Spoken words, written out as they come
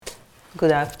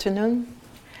Good afternoon.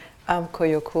 I'm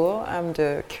Koyo Kuo. I'm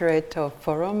the curator of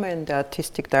Forum and the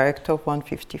artistic director of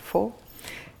 154.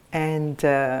 And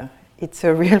it's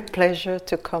a real pleasure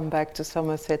to come back to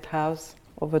Somerset House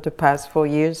over the past 4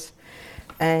 years.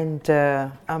 And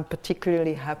I'm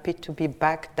particularly happy to be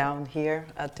back down here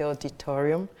at the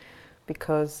auditorium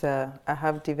because I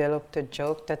have developed a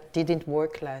joke that didn't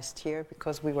work last year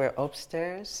because we were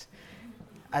upstairs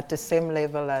at the same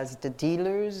level as the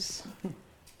dealers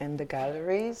and the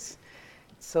galleries.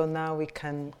 So now we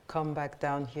can come back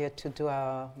down here to do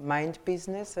our mind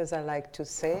business, as I like to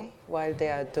say, while they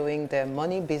are doing their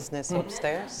money business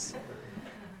upstairs,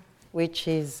 which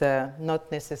is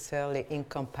not necessarily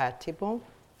incompatible.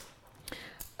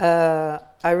 I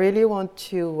really want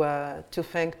to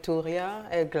thank Touria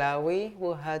El Glaoui,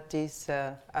 who had this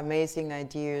amazing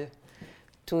idea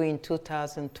in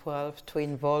 2012 to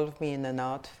involve me in an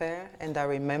art fair. And I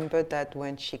remember that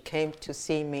when she came to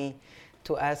see me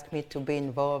to ask me to be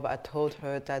involved, I told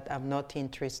her that I'm not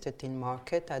interested in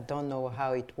market. I don't know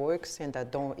how it works, and I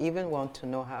don't even want to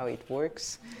know how it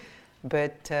works.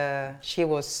 But she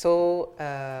was so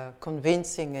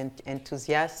convincing and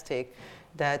enthusiastic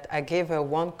that I gave her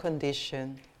one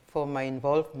condition for my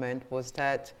involvement, was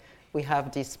that we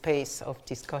have this space of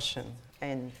discussion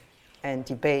and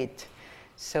debate.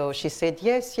 So she said,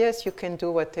 yes, you can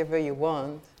do whatever you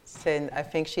want. And I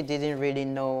think she didn't really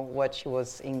know what she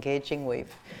was engaging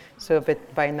with. So,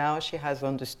 but by now she has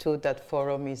understood that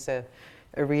Forum is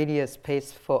really a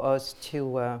space for us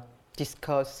to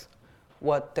discuss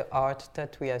what the art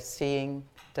that we are seeing,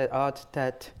 the art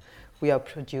that we are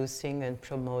producing and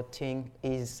promoting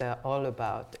is all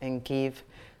about, and give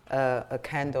a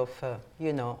kind of, a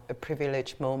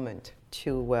privileged moment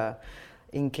to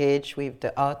engage with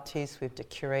the artists, with the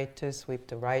curators, with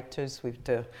the writers, with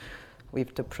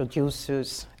the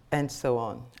producers, and so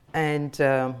on.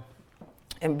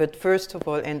 But first of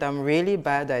all, and I'm really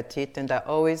bad at it, and I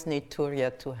always need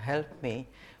Touria to help me.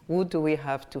 Who do we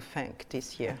have to thank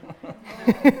this year?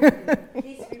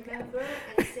 Please remember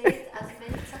and say it as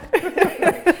many times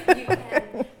as you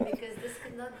can, because this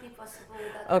could not be possible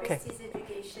without Christie's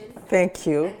education. Thank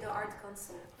you. And the Art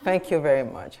Council. Thank you very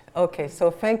much. Okay, so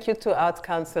thank you to Art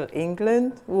Council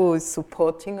England, who is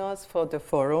supporting us for the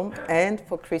Forum and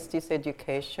for Christie's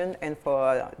Education and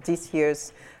for this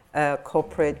year's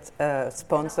corporate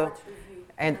sponsor.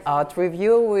 And Art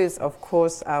Review, who is, of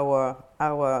course,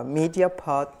 our media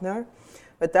partner.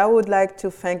 But I would like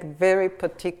to thank very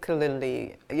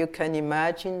particularly, you can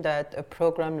imagine that a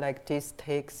program like this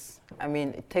takes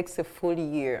a full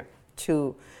year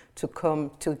to come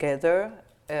together.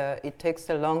 It takes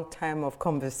a long time of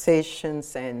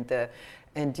conversations and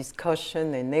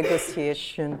discussion and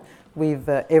negotiation with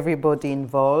everybody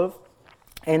involved.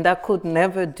 And I could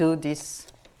never do this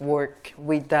work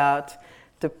without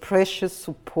the precious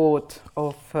support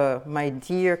of my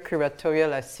dear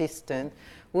curatorial assistant,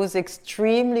 who's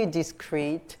extremely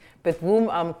discreet, but whom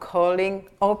I'm calling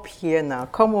up here now.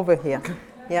 Come over here,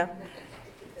 yeah?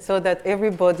 So that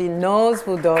everybody knows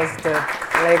who does the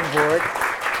legwork.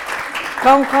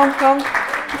 Come.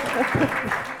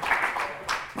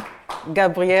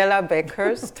 Gabriela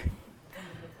Beckhurst.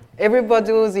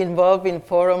 Everybody who's involved in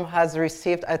Forum has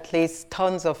received at least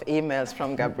tons of emails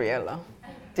from Gabriela.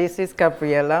 This is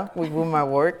Gabriela, with whom I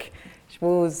work,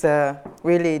 who's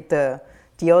really the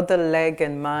other leg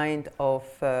and mind of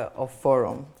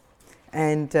Forum.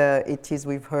 And it is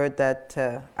with her that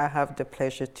I have the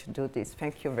pleasure to do this.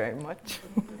 Thank you very much.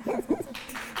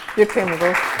 You can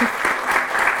go.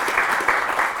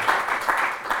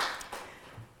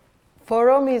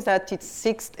 Forum is at its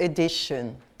 6th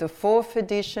edition, the 4th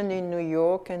edition in New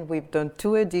York, and we've done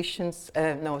 2 editions,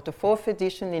 the 4th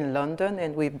edition in London,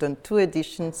 and we've done 2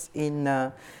 editions in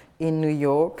New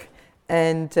York.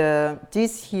 And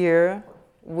this year,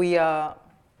 we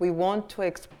want to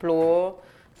explore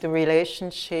the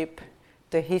relationship,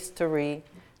 the history,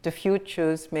 the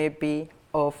futures maybe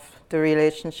of the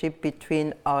relationship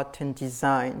between art and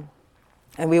design.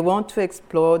 And we want to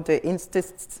explore the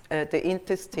interstice,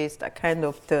 kind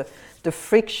of the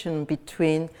friction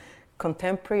between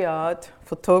contemporary art,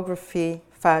 photography,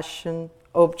 fashion,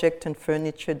 object and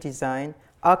furniture design,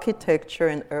 architecture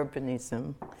and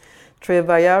urbanism. Through a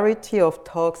variety of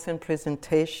talks and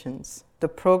presentations, the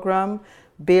program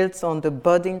builds on the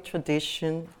budding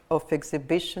tradition of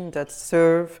exhibition that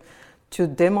serve to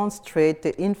demonstrate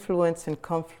the influence and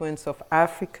confluence of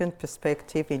African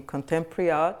perspective in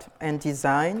contemporary art and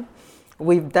design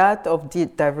with that of the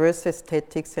diverse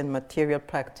aesthetics and material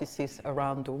practices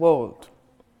around the world.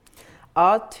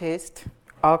 Artists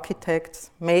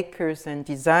architects, makers, and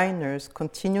designers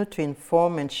continue to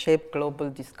inform and shape global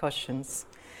discussions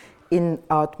in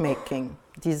art making,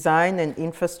 design, and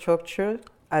infrastructure,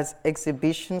 as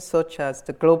exhibitions such as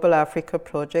the Global Africa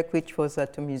Project, which was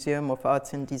at the Museum of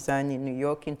Arts and Design in New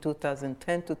York in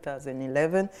 2010,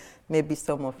 2011. Maybe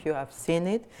some of you have seen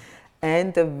it.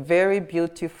 And a very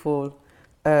beautiful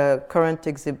current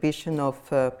exhibition of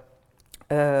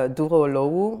Duro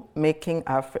Olowu, Making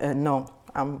Africa,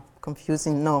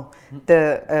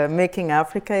 the Making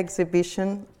Africa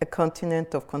exhibition, A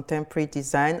Continent of Contemporary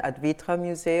Design at Vitra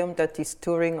Museum, that is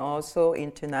touring also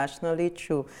internationally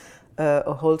through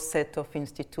a whole set of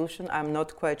institutions. I'm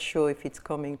not quite sure if it's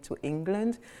coming to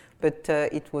England, but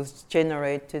it was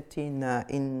generated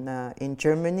in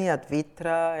Germany at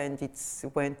Vitra, and it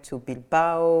went to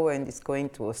Bilbao, and it's going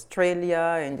to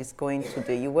Australia, and it's going to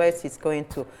the US. It's going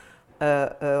to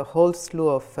a whole slew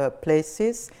of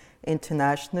places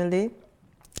internationally.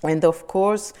 And of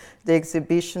course, the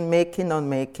exhibition Making on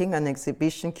Making, an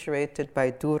exhibition curated by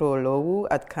Duro Olowu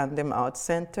at Kandem Art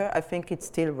Center. I think it's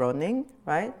still running,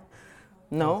 right?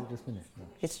 No? It's just finished. No.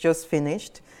 It's just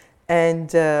finished.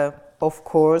 And of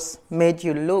course, Made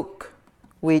You Look,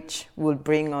 which will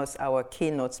bring us our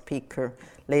keynote speaker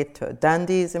later,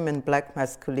 Dandyism and Black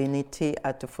Masculinity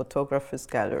at the Photographers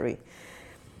Gallery.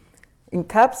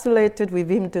 Encapsulated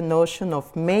within the notion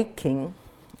of making,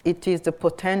 it is the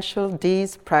potential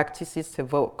these practices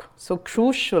evoke. So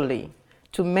crucially,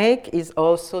 to make is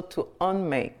also to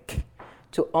unmake,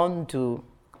 to undo,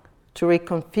 to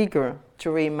reconfigure, to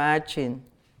reimagine,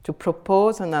 to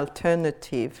propose an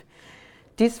alternative.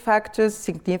 These factors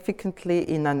significantly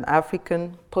in an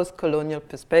African post-colonial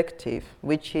perspective,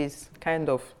 which is kind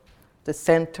of the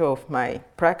center of my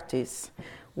practice,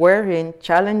 wherein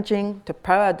challenging the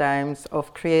paradigms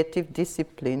of creative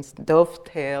disciplines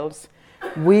dovetails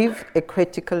with a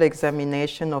critical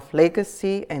examination of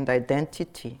legacy and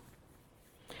identity.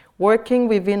 Working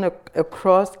within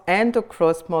across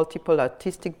multiple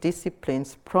artistic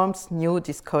disciplines prompts new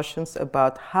discussions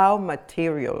about how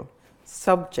material,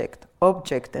 subject,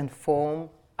 object, and form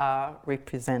are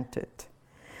represented.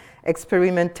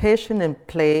 Experimentation and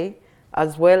play,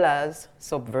 as well as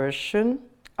subversion,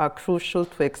 are crucial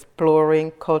to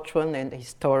exploring cultural and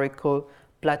historical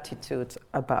platitudes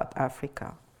about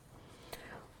Africa.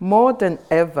 More than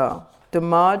ever, the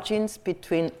margins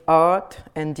between art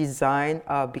and design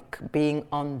are being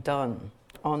undone,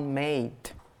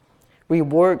 unmade,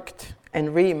 reworked, and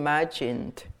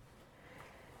reimagined.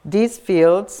 These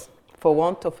fields, for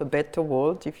want of a better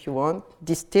word, if you want,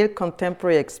 distill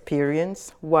contemporary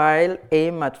experience while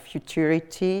aim at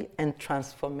futurity and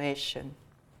transformation.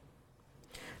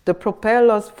 They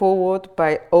propel us forward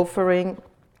by offering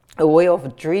a way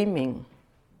of dreaming,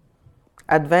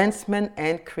 advancement,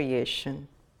 and creation.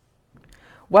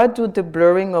 What do the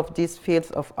blurring of these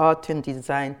fields of art and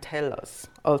design tell us,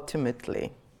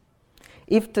 ultimately?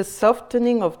 If the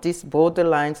softening of these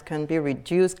borderlines can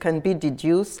be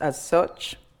deduced as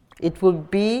such, it would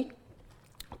be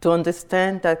to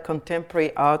understand that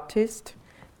contemporary artists,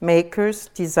 makers,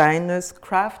 designers,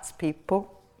 craftspeople,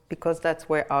 because that's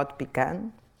where art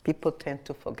began, people tend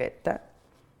to forget that,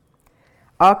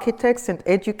 architects and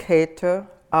educators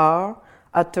are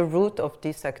at the root of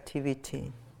this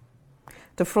activity.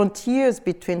 The frontiers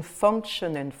between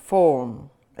function and form,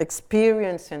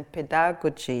 experience and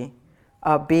pedagogy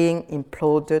are being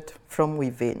imploded from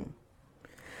within.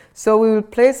 So we will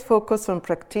place focus on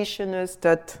practitioners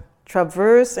that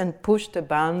traverse and push the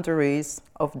boundaries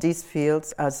of these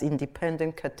fields as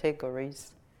independent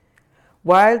categories,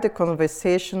 while the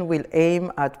conversation will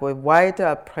aim at a wider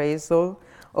appraisal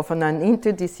of an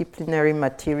interdisciplinary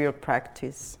material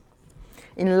practice.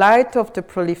 In light of the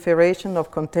proliferation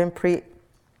of contemporary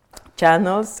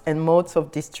channels and modes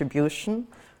of distribution,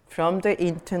 from the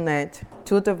internet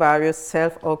to the various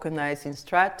self-organizing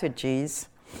strategies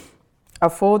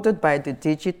afforded by the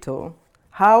digital,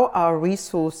 how are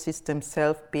resources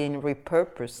themselves being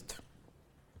repurposed?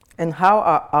 And how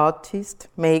are artists,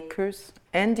 makers,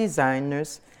 and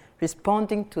designers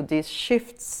responding to these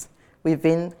shifts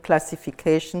within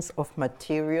classifications of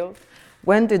material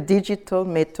when the digital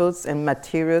methods and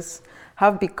materials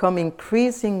have become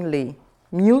increasingly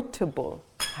mutable,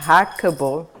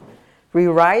 hackable,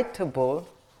 rewritable,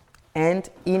 and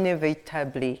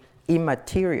inevitably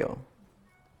immaterial?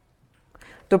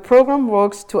 The program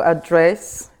works to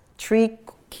address three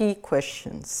key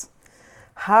questions.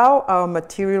 How are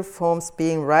material forms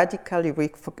being radically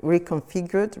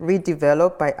reconfigured,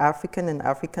 redeveloped by African and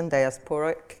African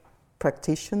diasporic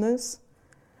practitioners?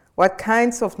 What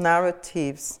kinds of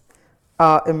narratives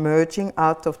are emerging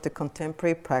out of the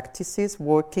contemporary practices,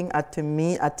 working at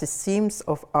the seams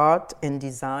of art and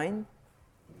design,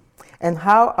 and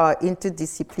how are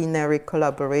interdisciplinary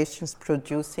collaborations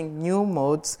producing new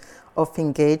modes of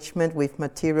engagement with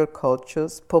material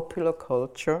cultures, popular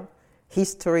culture,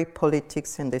 history,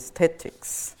 politics, and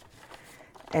aesthetics.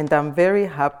 And I'm very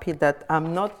happy that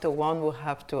I'm not the one who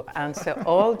have to answer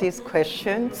all these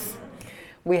questions.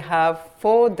 We have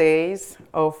 4 days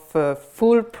of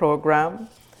full program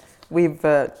with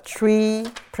 3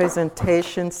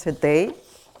 presentations a day.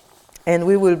 And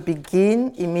we will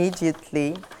begin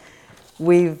immediately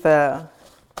with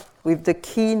the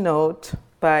keynote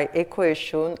by Eko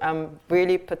Eshun. I'm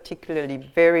really particularly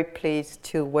very pleased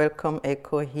to welcome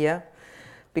Eko here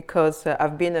because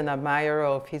I've been an admirer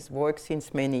of his work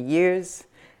since many years,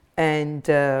 and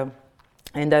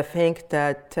I think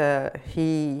that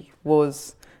he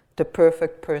was the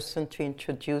perfect person to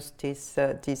introduce this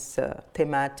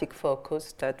thematic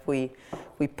focus that we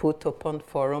put upon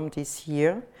Forum this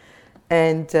year.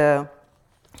 And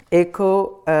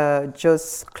Eko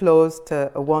just closed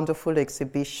a wonderful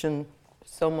exhibition.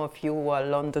 Some of you who are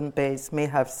London-based may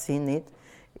have seen it.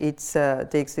 It's the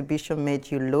exhibition Made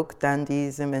You Look,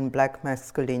 Dandyism and Black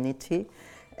Masculinity.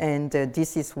 And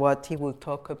this is what he will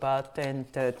talk about, and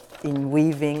in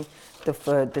weaving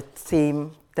the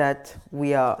theme that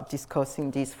we are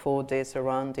discussing these 4 days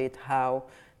around it, how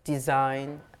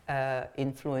design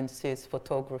influences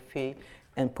photography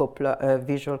and popular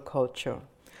visual culture.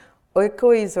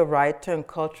 Eko is a writer and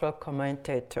cultural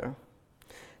commentator.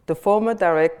 The former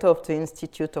director of the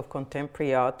Institute of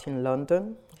Contemporary Art in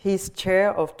London. He is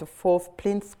chair of the 4th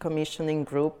Plinth Commissioning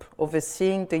Group,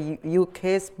 overseeing the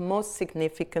UK's most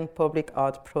significant public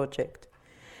art project.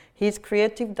 He is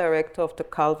creative director of the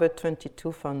Calvert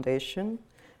 22 Foundation,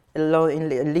 a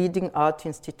leading art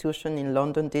institution in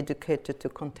London dedicated to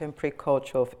contemporary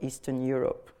culture of Eastern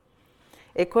Europe.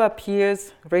 Eko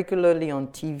appears regularly on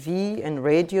TV and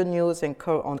radio news and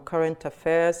on current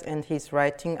affairs, and his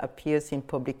writing appears in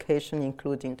publications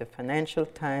including the Financial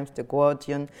Times, the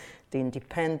Guardian, the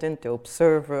Independent, the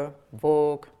Observer,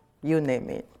 Vogue, you name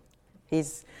it.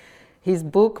 His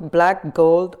book, Black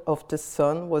Gold of the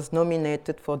Sun, was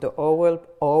nominated for the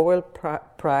Orwell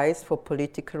Prize for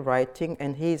Political Writing,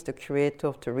 and he is the curator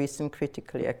of the recent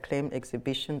critically acclaimed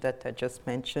exhibition that I just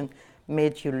mentioned,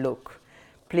 Made You Look.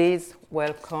 Please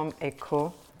welcome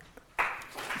Eko.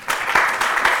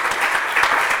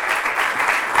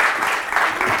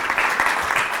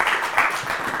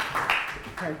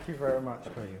 Thank you very much,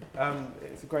 Koyu.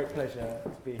 It's a great pleasure to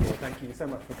be here. Thank you so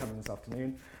much for coming this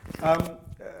afternoon. I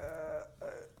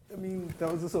mean, that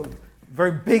was a sort of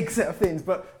very big set of things,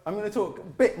 but I'm going to talk a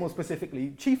bit more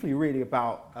specifically, chiefly really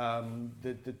about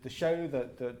the show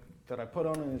that I put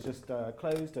on and is just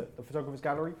closed at the Photographers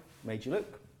Gallery, Made You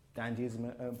Look,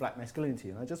 Dandyism and Black Masculinity.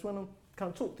 And I just want to kind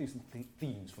of talk through some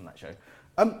themes from that show.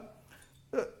 When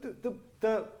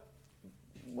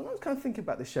I was kind of thinking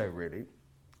about the show, really,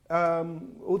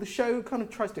 or the show kind of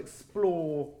tries to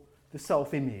explore the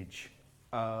self-image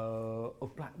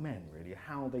of black men, really,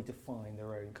 how they define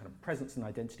their own kind of presence and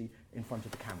identity in front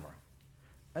of the camera.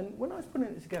 And when I was putting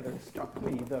it together, it struck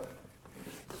me that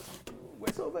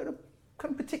we're sort of at a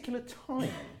kind of particular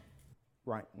time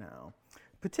right now.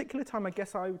 Particular time, I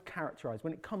guess I would characterize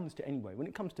when it comes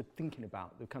to thinking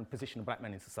about the kind of position of black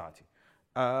men in society.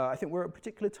 I think we're at a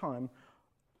particular time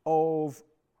of,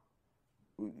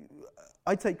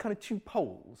 I'd say, kind of 2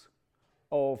 poles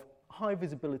of high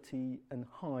visibility and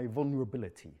high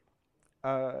vulnerability.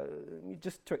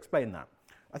 Just to explain that,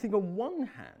 I think on one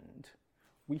hand,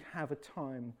 we have a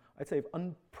time, I'd say, of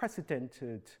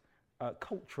unprecedented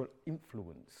cultural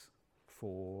influence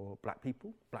for black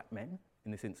people, black men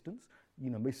in this instance. You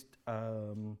know, most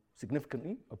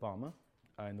significantly, Obama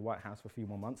in the White House for a few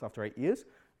more months after 8 years,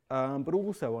 but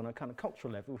also on a kind of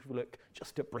cultural level, if we look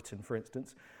just at Britain, for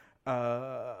instance,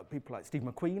 people like Steve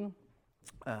McQueen,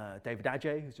 David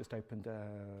Adjaye, who's just opened a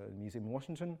museum in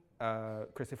Washington,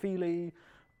 Chris Ofili,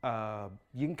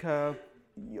 Yinka,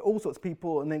 all sorts of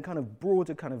people, and then kind of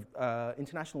broader kind of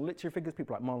international literary figures,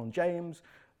 people like Marlon James,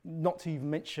 not to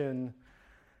even mention,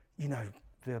 you know,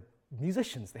 the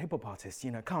musicians, the hip-hop artists,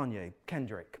 you know, Kanye,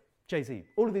 Kendrick, Jay-Z,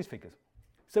 all of these figures.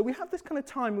 So we have this kind of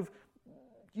time of,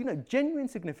 you know, genuine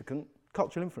significant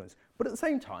cultural influence, but at the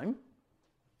same time,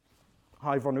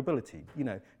 high vulnerability. You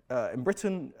know, in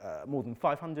Britain, more than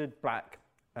 500 black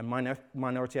and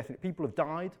minority ethnic people have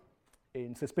died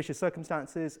in suspicious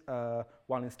circumstances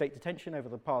while in state detention over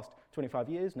the past 25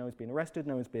 years. No one's been arrested,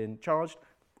 no one's been charged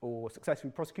or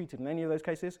successfully prosecuted in any of those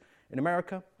cases. In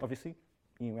America, obviously,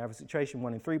 we have a situation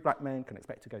 1 in 3 black men can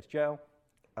expect to go to jail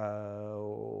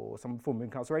or some form of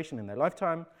incarceration in their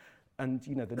lifetime. And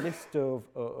the list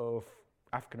of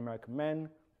African-American men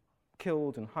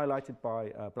killed and highlighted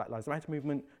by Black Lives Matter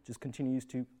movement just continues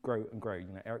to grow and grow.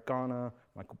 Eric Garner,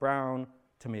 Michael Brown,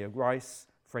 Tamir Rice,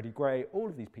 Freddie Gray, all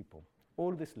of these people,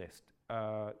 all of this list,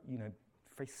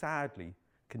 very sadly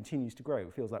continues to grow.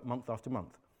 It feels like month after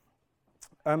month.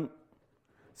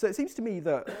 So it seems to me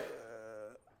that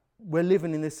we're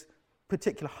living in this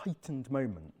particular heightened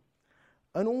moment.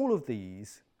 And all of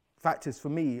these factors for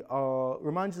me are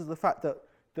reminders of the fact that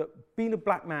being a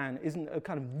black man isn't a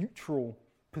kind of neutral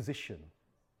position.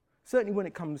 Certainly when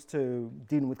it comes to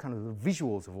dealing with kind of the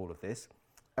visuals of all of this,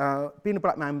 being a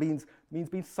black man means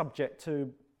being subject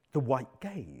to the white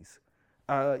gaze,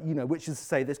 which is to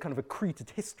say there's kind of a accreted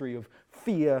history of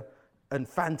fear and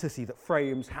fantasy that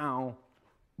frames how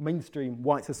mainstream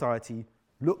white society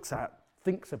looks at,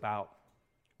 thinks about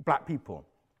black people.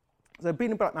 So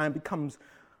being a black man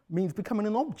means becoming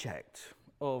an object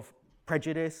of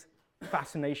prejudice,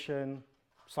 fascination,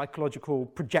 psychological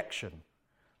projection.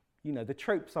 The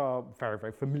tropes are very,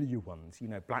 very familiar ones.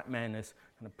 Black men as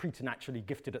kind of preternaturally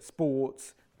gifted at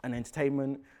sports and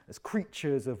entertainment, as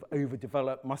creatures of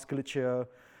overdeveloped musculature,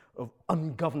 of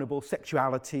ungovernable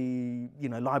sexuality,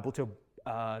 liable to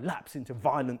lapse into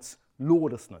violence,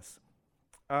 lawlessness.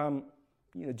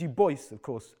 Du Bois, of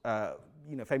course,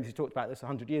 famously talked about this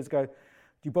 100 years ago.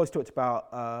 Du Bois talked about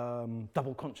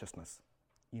double consciousness.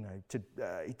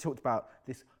 He talked about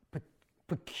this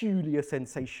peculiar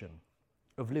sensation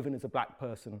of living as a black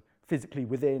person, physically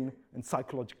within and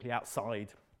psychologically outside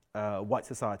white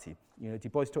society. Du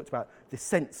Bois talked about this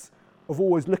sense of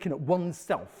always looking at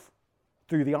oneself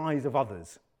through the eyes of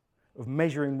others, of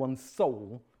measuring one's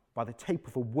soul by the tape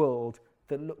of a world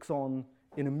that looks on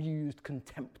in amused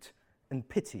contempt and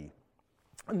pity.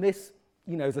 And this,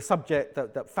 is a subject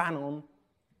that Fanon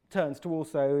turns to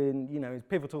also in, his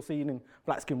pivotal scene in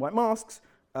Black Skin, White Masks,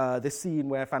 this scene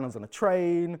where Fanon's on a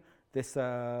train, this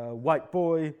white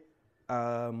boy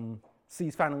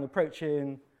sees Fanon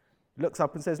approaching, looks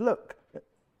up and says, "Look,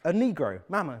 a Negro,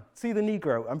 Mama, see the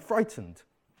Negro, I'm frightened."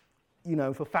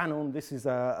 For Fanon, this is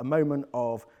a moment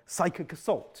of psychic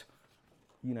assault.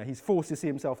 He's forced to see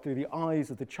himself through the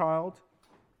eyes of the child.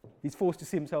 He's forced to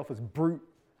see himself as brute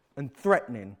and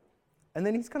threatening. And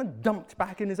then he's kind of dumped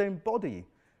back in his own body,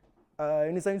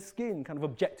 in his own skin, kind of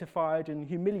objectified and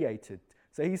humiliated.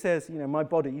 So he says, my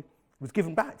body was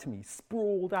given back to me,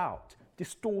 sprawled out,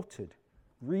 distorted,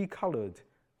 recolored,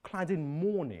 clad in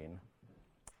mourning.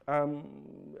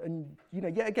 And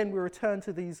yet again, we return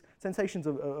to these sensations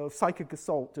of psychic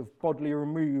assault, of bodily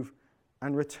remove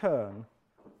and return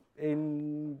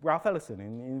in Ralph Ellison,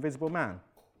 in Invisible Man.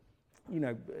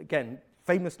 Again,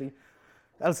 famously,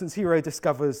 Ellison's hero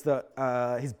discovers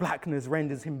that his blackness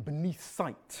renders him beneath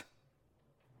sight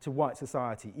to white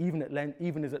society, even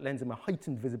as it lends him a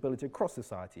heightened visibility across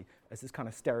society as this kind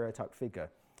of stereotype figure.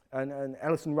 And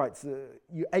Ellison writes,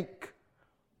 you ache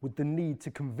with the need to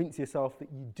convince yourself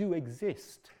that you do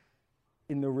exist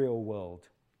in the real world,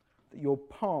 that you're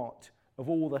part of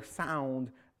all the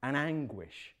sound and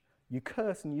anguish. You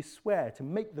curse and you swear to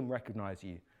make them recognize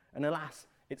you, and alas,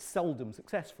 it's seldom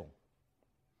successful.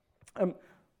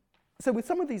 So with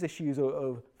some of these issues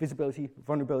of visibility,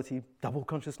 vulnerability, double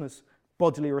consciousness,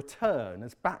 bodily return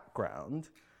as background,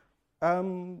 I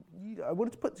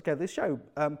wanted to put together this show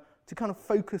to kind of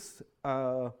focus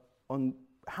on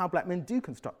how black men do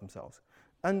construct themselves.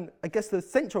 And I guess the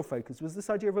central focus was this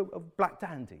idea of black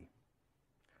dandy.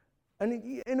 And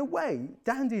in a way,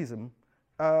 dandyism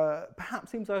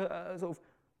perhaps seems a sort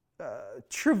of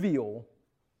trivial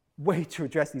way to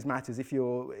address these matters if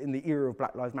you're in the era of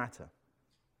Black Lives Matter.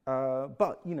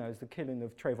 But, as the killing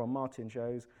of Trayvon Martin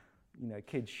shows,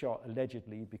 kids shot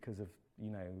allegedly because of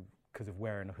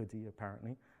wearing a hoodie,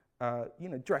 apparently.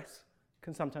 Dress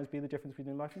can sometimes be the difference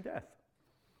between life and death.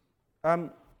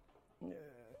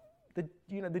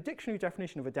 The dictionary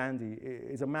definition of a dandy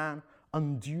is a man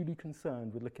unduly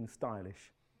concerned with looking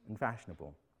stylish and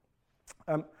fashionable.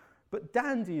 But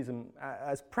dandyism,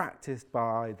 as practiced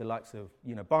by the likes of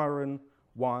Byron,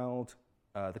 Wilde,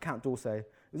 the Count d'Orsay,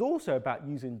 is also about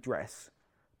using dress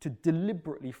to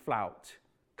deliberately flout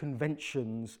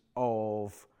conventions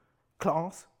of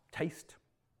class, taste,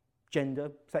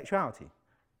 gender, sexuality.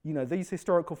 These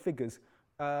historical figures,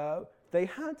 they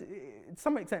had, to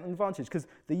some extent, an advantage because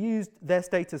they used their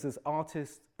status as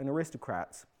artists and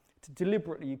aristocrats to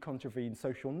deliberately contravene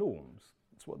social norms.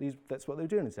 That's what they were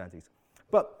doing as dandies.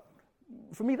 But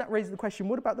for me, that raises the question,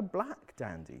 what about the black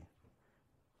dandy?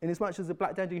 Inasmuch as the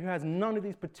black dandy who has none of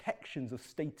these protections of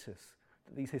status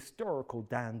that these historical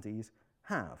dandies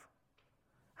have.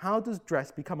 How does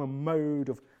dress become a mode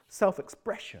of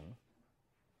self-expression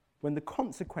when the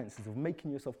consequences of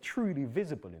making yourself truly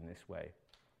visible in this way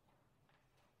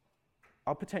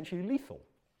are potentially lethal?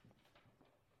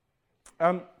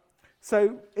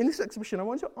 So in this exhibition, I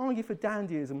want to argue for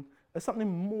dandyism as something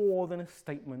more than a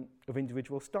statement of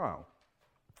individual style.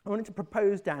 I wanted to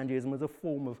propose dandyism as a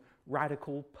form of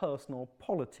radical personal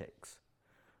politics,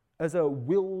 as a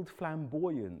willed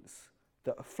flamboyance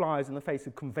that flies in the face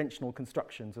of conventional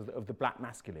constructions of the black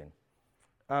masculine.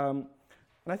 And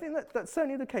I think that's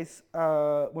certainly the case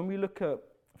when we look at,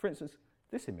 for instance,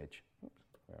 this image. Oops,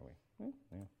 where are we?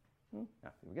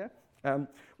 Here we go.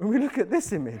 When we look at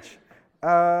this image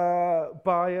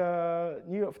by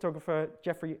New York photographer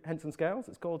Jeffrey Henson Scales,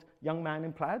 it's called Young Man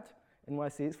in Plaid,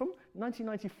 NYC. It's from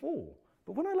 1994.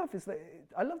 But what I love is that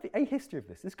I love the ahistory of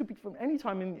this. This could be from any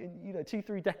time in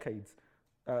 2-3 decades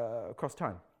across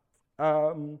time.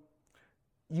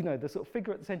 The sort of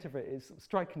figure at the centre of it is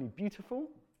strikingly beautiful.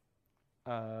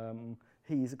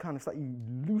 He's a kind of slightly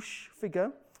louche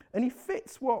figure, and he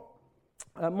fits what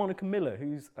Monica Miller,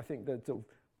 who's I think the sort of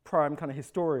prime kind of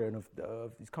historian of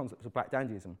these concepts of black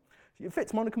dandyism, it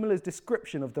fits Monica Miller's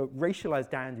description of the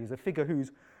racialized dandy as a figure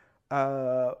who's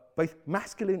both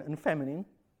masculine and feminine,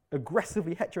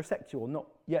 aggressively heterosexual,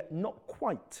 yet not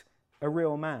quite a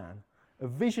real man, a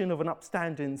vision of an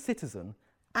upstanding citizen,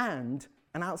 and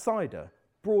an outsider,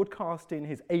 broadcasting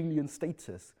his alien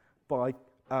status by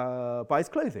his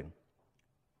clothing.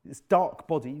 This dark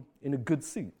body in a good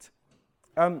suit.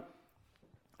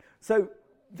 So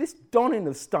this donning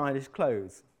of stylish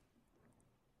clothes,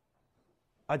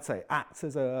 I'd say, acts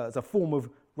as a form of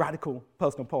radical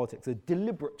personal politics, a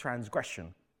deliberate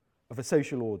transgression of a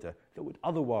social order that would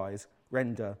otherwise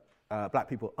render black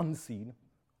people unseen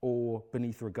or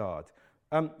beneath regard.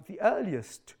 The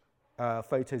earliest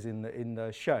photos in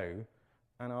the show,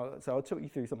 and I'll talk you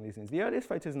through some of these things. The earliest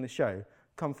photos in the show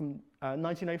come from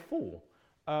 1904,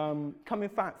 come in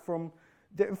fact from,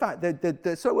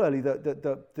 they're so early that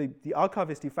the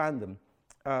archivist who found them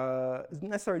doesn't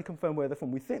necessarily confirm where they're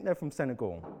from. We think they're from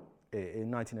Senegal in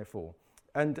 1904.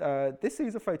 And this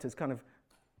series of photos kind of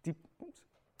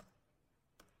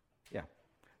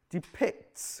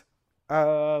depicts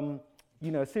a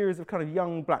series of kind of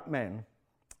young black men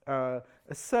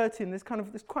asserting this kind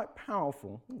of quite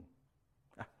powerful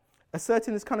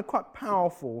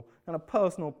kind of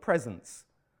personal presence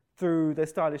through their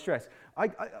stylish dress. I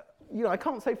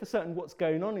can't say for certain what's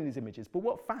going on in these images, but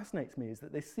what fascinates me is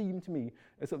that they seem to me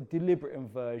a sort of deliberate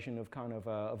inversion of kind of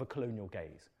a colonial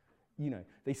gaze.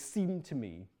 They seem to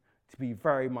me to be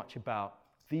very much about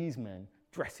these men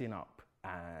dressing up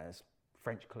as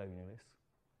French colonialists,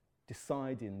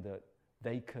 deciding that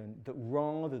that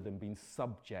rather than being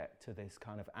subject to this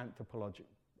kind of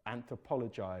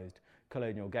anthropologized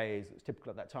colonial gaze that's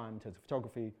typical at that time in terms of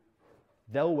photography,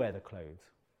 they'll wear the clothes,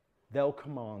 they'll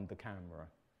command the camera,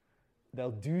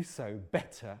 they'll do so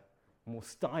better, more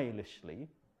stylishly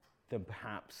than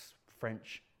perhaps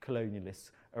French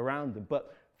colonialists around them.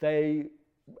 But they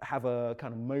have a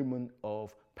kind of moment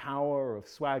of power, of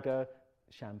swagger,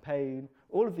 champagne,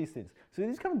 all of these things. So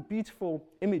these kind of beautiful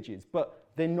images, but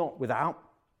they're not without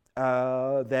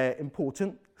their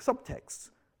important subtexts,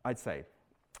 I'd say.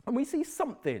 And we see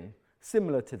something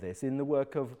similar to this in the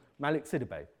work of Malik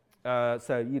Sidibé.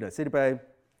 Sidibé,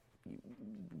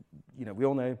 we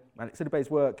all know Malik Sidibé's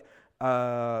work.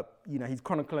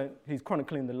 He's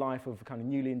chronicling the life of a kind of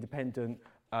newly independent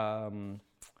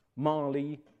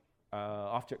Mali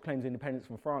after it claims independence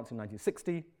from France in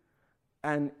 1960.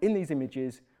 And in these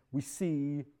images, we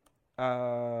see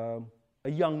a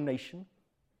young nation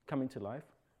coming to life.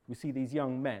 We see these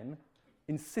young men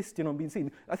insisting on being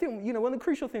seen. I think one of the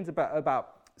crucial things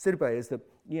about Sidibé is that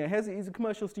he's a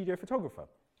commercial studio photographer.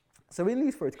 So in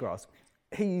these photographs,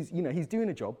 he's doing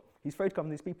a job. He's photographing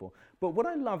these people. But what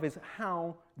I love is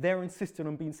how they're insisting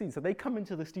on being seen. So they come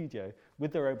into the studio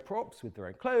with their own props, with their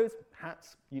own clothes,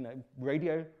 hats,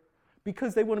 radio,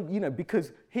 because they want to,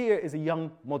 because here is a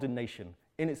young modern nation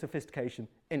in its sophistication,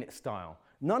 in its style.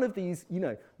 None of these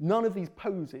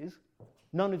poses,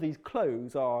 none of these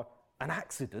clothes are an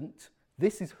accident.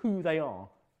 This is who they are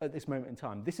at this moment in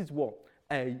time. This is what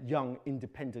a young,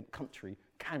 independent country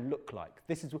can look like.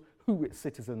 This is who its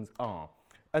citizens are.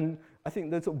 And I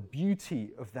think the sort of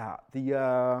beauty of that,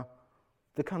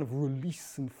 the kind of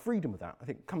release and freedom of that, I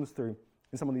think comes through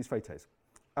in some of these photos.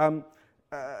 And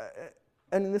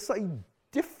in a slightly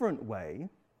different way,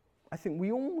 I think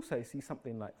we also see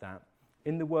something like that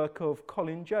in the work of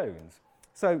Colin Jones.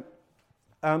 So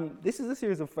this is a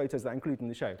series of photos that I include in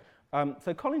the show.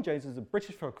 So Colin Jones is a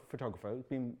British photographer who's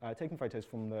been taking photos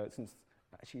since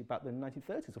actually about the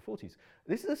 1930s or 40s.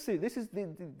 This is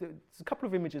a couple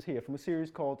of images here from a series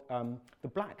called The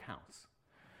Black House.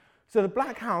 So the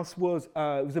Black House was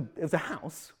it was a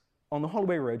house on the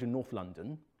Holloway Road in North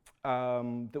London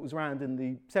that was around in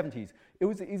the 70s. It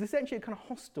was essentially a kind of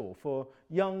hostel for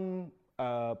young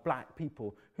black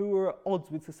people who were at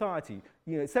odds with society.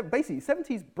 Basically,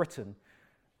 70s Britain,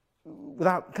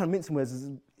 without kind of mincing words,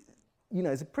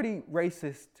 is a pretty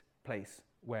racist place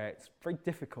where it's very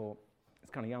difficult as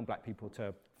kind of young black people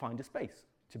to find a space,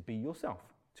 to be yourself,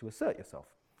 to assert yourself.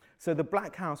 So the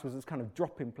Black House was this kind of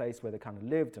drop-in place where they kind of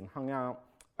lived and hung out,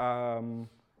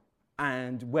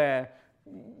 and where,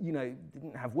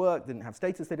 didn't have work, didn't have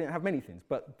status, they didn't have many things,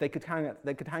 but they could hang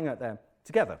out there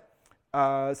together.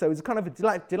 So it was a kind of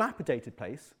a dilapidated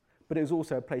place, but it was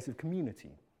also a place of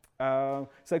community.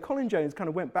 So Colin Jones kind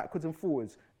of went backwards and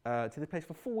forwards to the place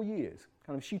for 4 years,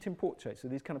 kind of shooting portraits of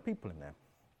these kind of people in there.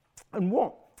 And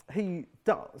what he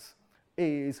does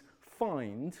is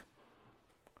find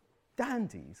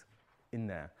dandies in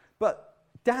there. But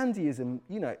dandyism,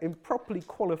 in properly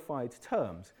qualified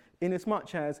terms, in as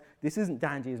much as this isn't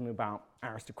dandyism about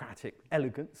aristocratic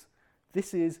elegance,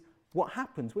 this is what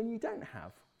happens when you don't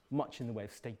have much in the way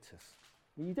of status,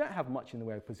 when you don't have much in the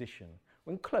way of position,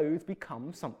 when clothes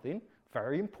become something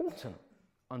very important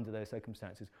under those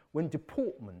circumstances, when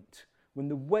deportment, when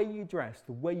the way you dress,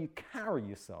 the way you carry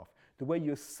yourself, the way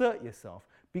you assert yourself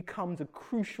becomes a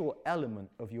crucial element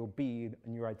of your being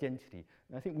and your identity.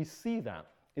 And I think we see that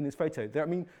in this photo.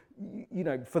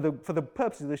 For the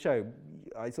purposes of the show,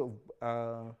 I sort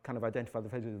of kind of identify the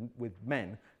photos with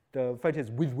men. The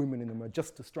photos with women in them are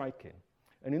just as striking.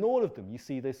 And in all of them, you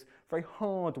see this very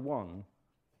hard-won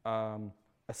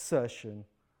assertion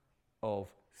of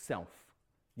self.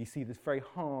 You see this very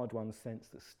hard-won sense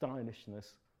that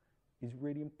stylishness is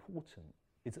really important.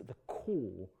 It's at the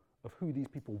core of who these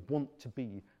people want to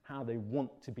be, how they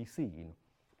want to be seen.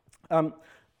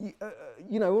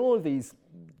 All of these,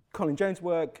 Colin Jones'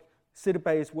 work,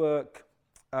 Sidibe's work,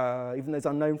 even those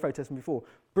unknown photos from before,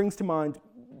 brings to mind,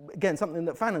 again, something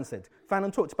that Fanon said.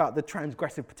 Fanon talked about the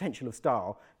transgressive potential of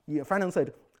style. Fanon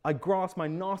said, "I grasp my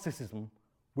narcissism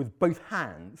with both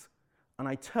hands, and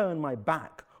I turn my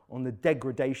back on the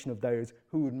degradation of those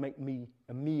who would make me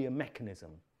a mere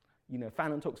mechanism."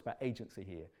 Fanon talks about agency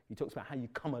here. He talks about how you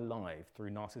come alive through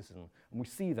narcissism. And we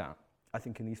see that, I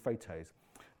think, in these photos.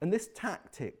 And this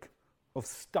tactic of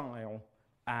style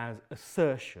as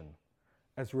assertion,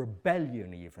 as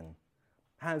rebellion even,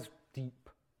 has deep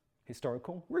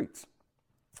historical roots.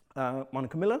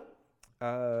 Monica Miller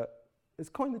has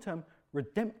coined the term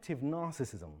redemptive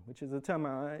narcissism, which is a term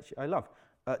I love,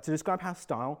 to describe how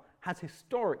style has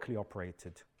historically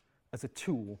operated as a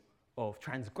tool of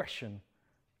transgression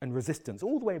and resistance,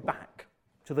 all the way back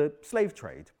to the slave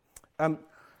trade.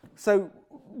 So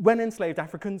when enslaved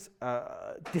Africans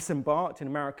disembarked in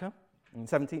America in the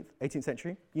 17th, 18th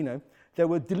century, they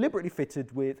were deliberately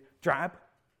fitted with drab,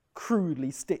 crudely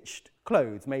stitched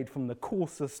clothes made from the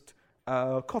coarsest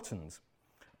cottons,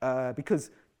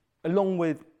 because along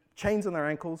with chains on their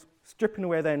ankles, stripping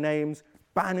away their names,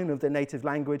 banning of their native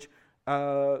language,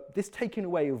 this taking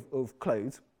away of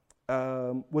clothes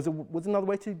was another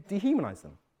way to dehumanize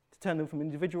them, to turn them from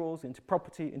individuals into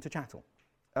property, into chattel.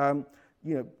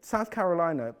 South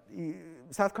Carolina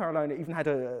even had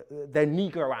their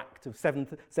Negro Act of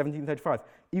 1735,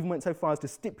 even went so far as to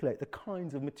stipulate the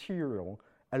kinds of material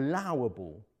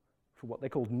allowable for what they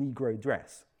called Negro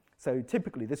dress. So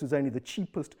typically this was only the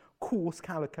cheapest coarse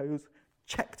calicos,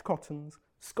 checked cottons,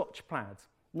 Scotch plaids,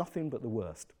 nothing but the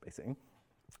worst, basically.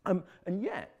 And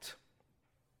yet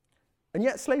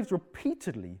slaves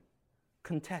repeatedly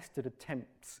contested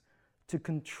attempts to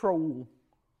control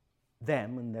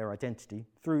them and their identity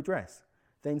through dress.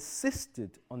 They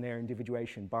insisted on their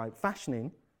individuation by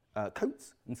fashioning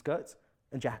coats and skirts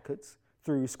and jackets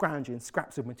through scrounging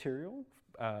scraps of material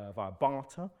via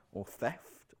barter or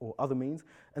theft or other means,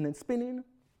 and then spinning,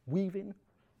 weaving,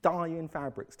 dyeing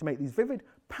fabrics to make these vivid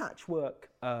patchwork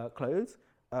clothes,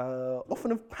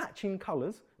 often of patching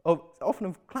colours, often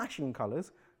of clashing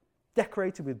colours,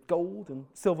 decorated with gold and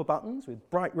silver buttons, with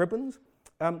bright ribbons,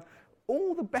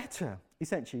 all the better,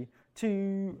 essentially,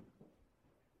 to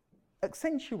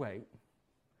accentuate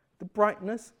the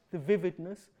brightness, the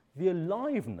vividness, the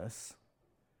aliveness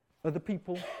of the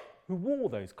people who wore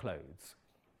those clothes.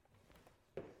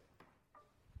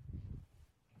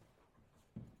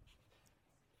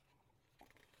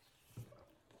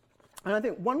 And I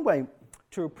think one way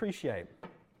to appreciate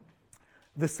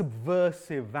the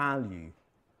subversive value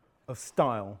of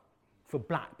style for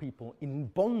black people in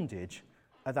bondage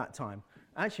at that time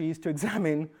actually is to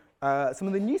examine some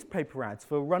of the newspaper ads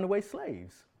for runaway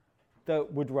slaves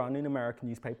that would run in American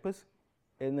newspapers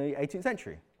in the 18th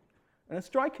century. And a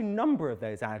striking number of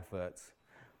those adverts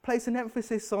place an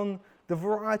emphasis on the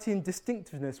variety and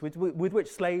distinctiveness with which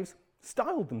slaves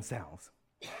styled themselves.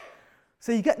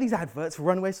 So you get these adverts for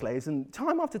runaway slaves, and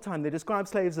time after time they describe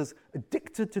slaves as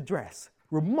addicted to dress,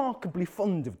 remarkably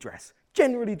fond of dress,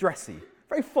 generally dressy,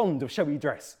 very fond of showy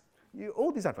dress.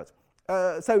 All these adverts.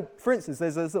 So, for instance,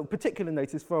 there's a sort of particular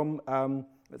notice from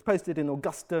it's posted in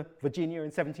Augusta, Virginia, in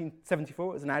 1774.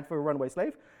 It was an ad for a runaway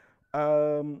slave,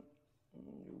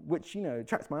 which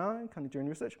attracts my eye, kind of during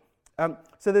research.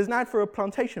 So there's an ad for a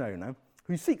plantation owner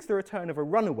who seeks the return of a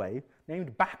runaway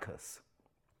named Bacchus,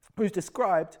 who's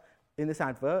described in this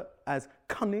advert as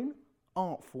cunning,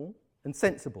 artful, and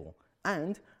sensible,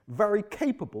 and very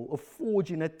capable of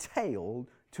forging a tale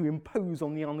to impose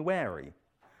on the unwary.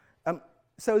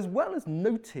 So as well as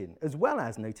noting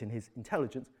his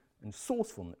intelligence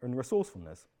and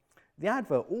resourcefulness, the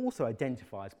advert also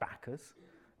identifies Bacchus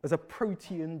as a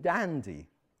protean dandy,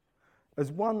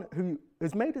 as one who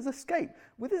has made his escape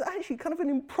with actually kind of an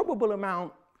improbable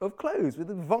amount of clothes,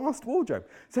 with a vast wardrobe.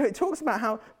 So it talks about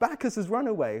how Bacchus has run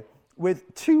away with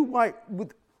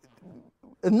with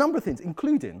a number of things,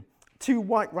 including 2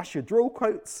 white Russia drill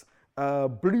coats,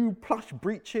 blue plush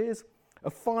breeches, a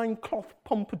fine cloth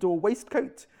pompadour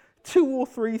waistcoat, 2 or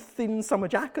 3 thin summer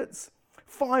jackets,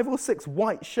 5 or 6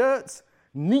 white shirts,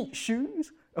 neat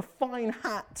shoes, a fine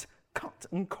hat cut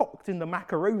and cocked in the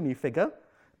macaroni figure,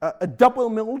 a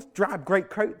double-milled drab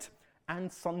greatcoat,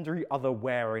 and sundry other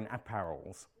wearing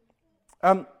apparels.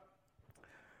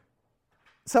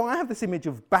 So I have this image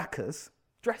of Bacchus,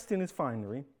 dressed in his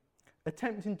finery,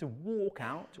 attempting to walk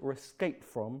out or escape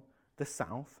from the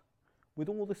South with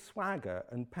all the swagger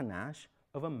and panache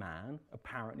of a man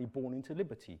apparently born into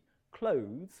liberty.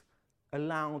 Clothes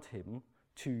allowed him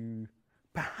to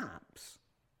perhaps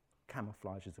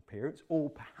camouflage his appearance, or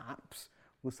perhaps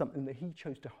was something that he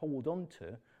chose to hold on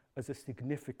to as a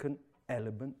significant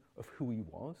element of who he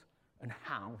was and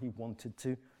how he wanted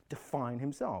to define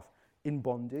himself in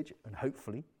bondage and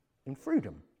hopefully in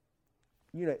freedom.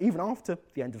 Even after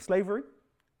the end of slavery,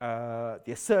 the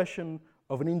assertion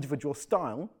of an individual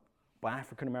style by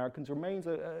African Americans remains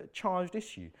a charged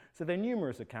issue. So there are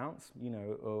numerous accounts,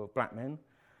 of black men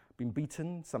being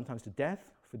beaten, sometimes to death,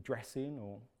 for dressing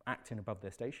or acting above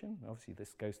their station. Obviously,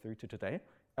 this goes through to today.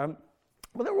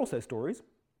 But there are also stories,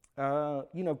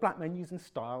 black men using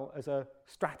style as a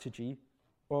strategy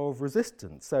of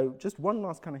resistance. So just one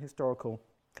last kind of historical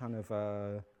kind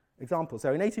of example. So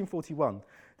in 1841,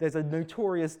 there's a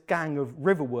notorious gang of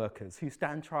river workers who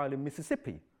stand trial in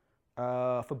Mississippi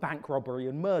for bank robbery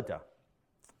and murder.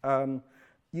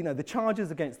 The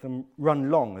charges against them run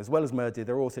long. As well as murder,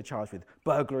 they're also charged with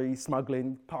burglary,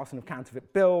 smuggling, passing of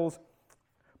counterfeit bills.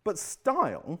 But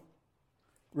style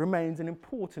remains an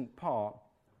important part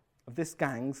of this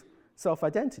gang's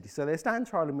self-identity. So they stand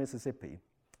trial in Mississippi,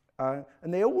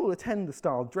 and they all attend the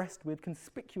style dressed with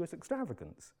conspicuous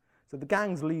extravagance. So the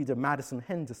gang's leader, Madison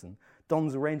Henderson,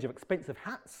 dons a range of expensive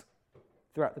hats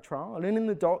throughout the trial, and in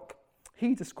the dock,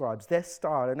 he describes their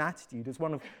style and attitude as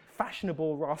one of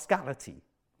fashionable rascality.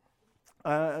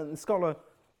 And the scholar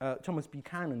Thomas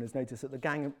Buchanan has noted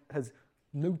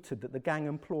that the gang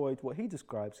employed what he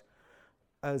describes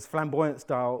as flamboyant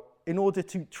style in order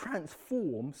to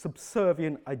transform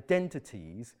subservient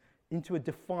identities into a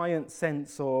defiant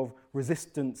sense of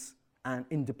resistance and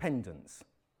independence.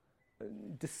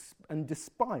 And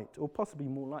despite, or possibly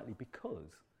more likely because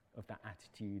of that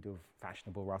attitude of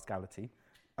fashionable rascality,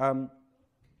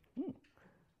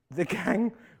 the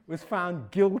gang was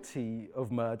found guilty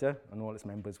of murder, and all its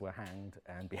members were hanged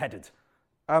and beheaded.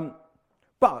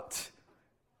 But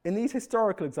in these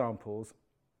historical examples,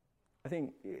 I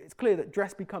think it's clear that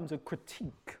dress becomes a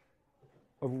critique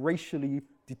of racially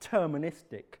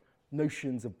deterministic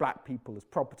notions of black people as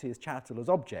property, as chattel, as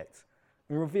objects,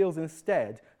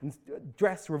 and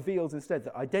dress reveals instead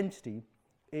that identity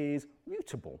is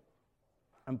mutable,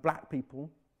 and black people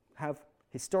have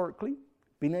historically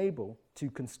been able to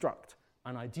construct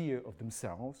an idea of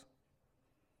themselves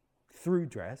through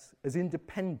dress as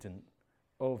independent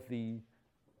of the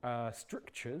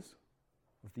strictures,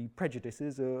 of the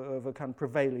prejudices of a kind of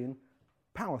prevailing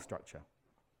power structure.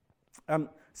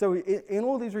 So in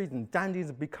all these reasons,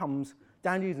 dandyism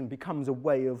becomes a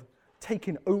way of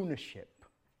taking ownership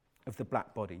of the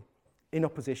black body in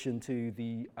opposition to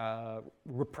the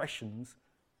repressions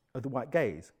of the white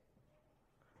gaze.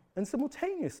 And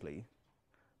simultaneously,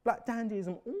 black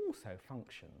dandyism also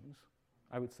functions,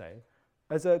 I would say,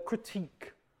 as a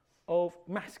critique of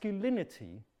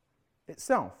masculinity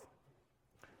itself.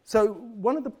 So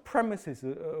one of the premises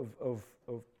of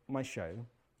my show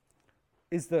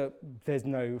is that there's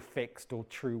no fixed or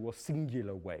true or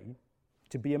singular way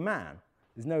to be a man.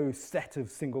 There's no set of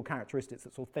single characteristics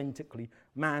that's authentically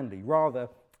manly. Rather,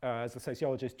 as the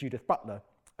sociologist Judith Butler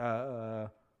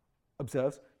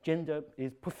observes, gender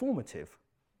is performative.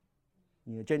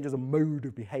 Gender is a mode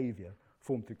of behavior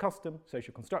formed through custom,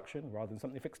 social construction, rather than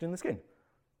something fixed in the skin.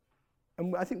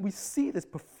 And I think we see this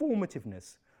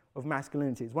performativeness of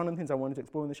masculinity. It's one of the things I wanted to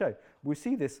explore in the show. We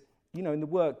see this, in the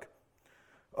work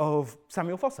of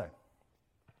Samuel Fosso.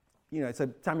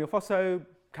 So Samuel Fosso,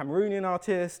 Cameroonian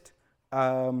artist,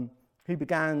 who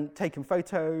began taking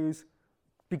photos,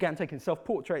 began taking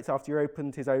self-portraits after he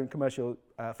opened his own commercial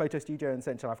photo studio in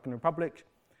Central African Republic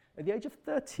at the age of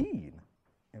 13,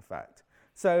 in fact.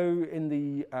 So in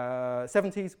the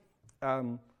 70s,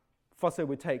 Fosso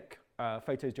would take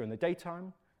photos during the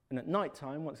daytime, and at night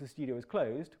time, once the studio was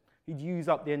closed, he'd use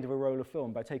up the end of a roll of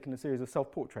film by taking a series of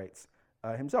self-portraits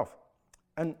himself.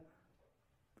 And,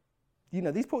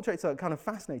 these portraits are kind of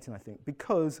fascinating, I think,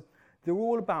 because they're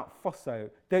all about Fosso.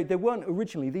 They weren't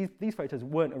originally, these photos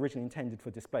weren't originally intended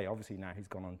for display. Obviously, now he's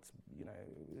gone on to,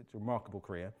 it's a remarkable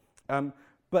career.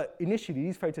 But initially,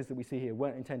 these photos that we see here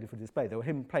weren't intended for display. They were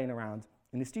him playing around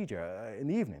in the studio in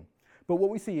the evening. But what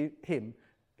we see him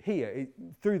here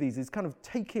through these is kind of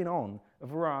taking on a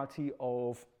variety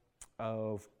of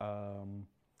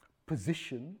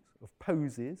positions, of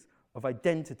poses, of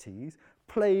identities,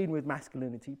 playing with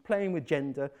masculinity, playing with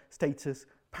gender, status,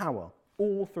 power,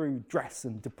 all through dress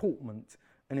and deportment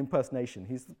and impersonation.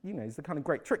 He's the kind of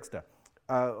great trickster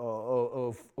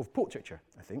of portraiture,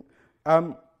 I think.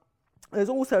 There's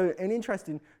also an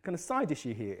interesting kind of side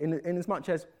issue here, in as much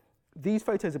as these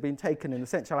photos have been taken in the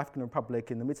Central African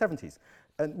Republic in the mid-70s,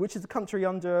 which is a country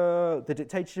under the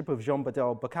dictatorship of Jean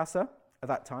Bedel Bokassa at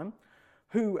that time,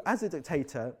 who, as a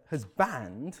dictator, has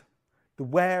banned the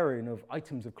wearing of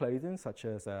items of clothing such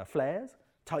as flares,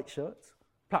 tight shirts,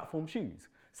 platform shoes.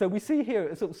 So we see here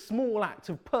a sort of small act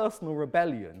of personal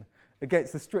rebellion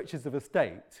against the strictures of a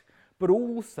state, but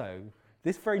also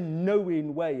this very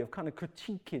knowing way of kind of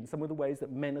critiquing some of the ways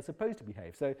that men are supposed to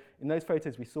behave. So in those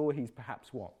photos we saw, he's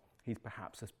perhaps what? He's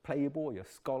perhaps a playboy, a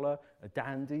scholar, a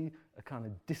dandy, a kind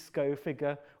of disco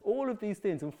figure, all of these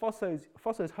things. And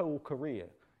Fosso's whole career,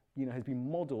 has been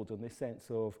modelled on this sense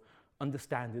of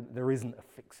understanding that there isn't a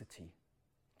fixity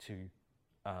to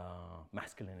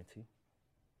masculinity,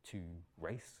 to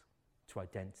race, to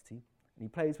identity. And he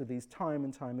plays with these time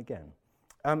and time again.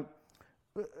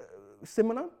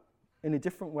 Similar, in a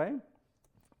different way,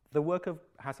 the work of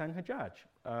Hassan Hajjaj.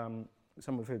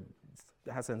 Some of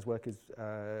Hassan's work is,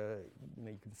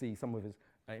 you can see some of his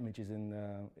images in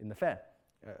the fair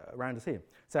around us here.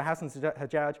 So Hassan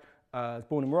Hajjaj was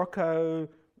born in Morocco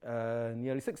in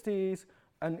the early 60s,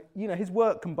 and his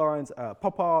work combines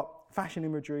pop art, fashion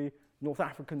imagery, North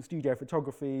African studio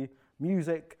photography,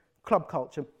 music, club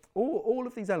culture, all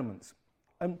of these elements.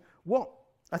 And what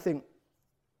I think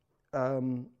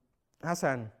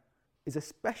Hassan is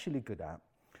especially good at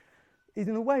is,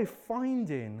 in a way,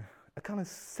 finding a kind of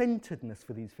centeredness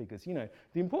for these figures. The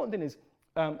important thing is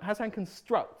Hassan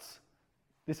constructs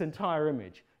this entire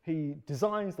image. He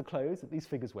designs the clothes that these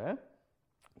figures wear,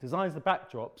 designs the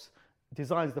backdrops,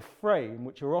 designs the frame,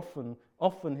 which are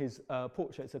often his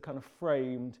portraits are kind of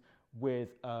framed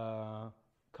with kind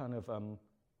of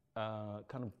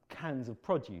cans of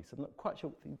produce. I'm not quite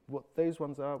sure what those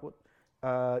ones are.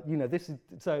 This is,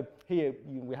 so here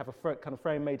we have a kind of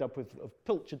frame made up of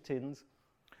pilchard tins.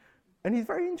 And he's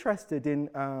very interested in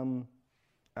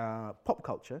pop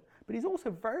culture, but he's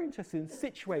also very interested in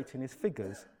situating his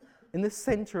figures in the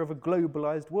center of a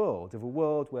globalized world, of a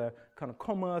world where kind of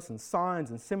commerce and signs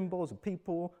and symbols of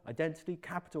people, identity,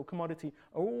 capital, commodity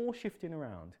are all shifting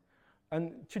around.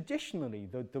 And traditionally,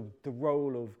 the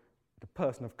role of the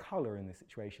person of color in this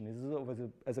situation is sort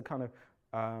of as a kind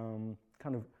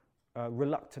of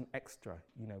reluctant extra.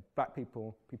 Black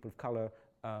people, people of color,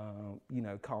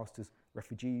 cast as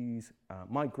refugees,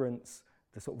 migrants,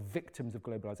 the sort of victims of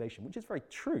globalization, which is very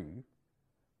true.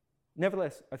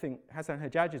 Nevertheless, I think Hassan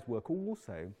Hajjaj's work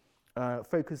also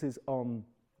focuses on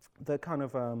the kind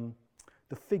of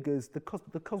the figures,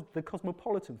 the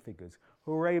cosmopolitan figures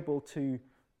who are able to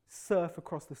surf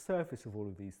across the surface of all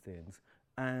of these things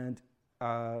and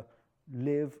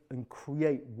live and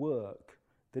create work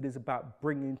that is about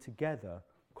bringing together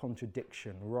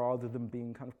contradiction rather than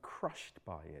being kind of crushed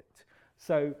by it.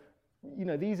 So,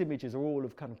 these images are all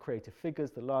of kind of creative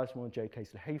figures. The large one, J.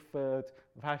 Casey Hayford,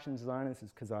 the fashion designer. This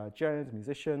is Keziah Jones,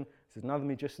 musician. This is another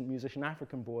musician,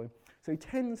 African boy. So he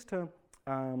tends to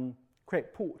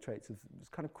create portraits of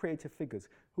kind of creative figures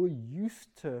who are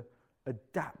used to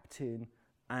adapting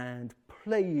and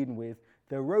playing with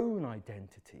their own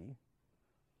identity,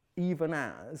 even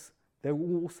as they're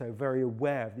also very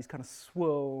aware of these kind of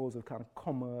swirls of kind of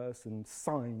commerce and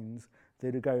signs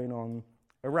that are going on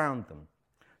around them.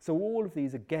 So all of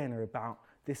these, again, are about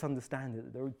this understanding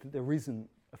that there isn't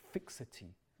a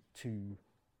fixity to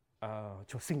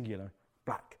a singular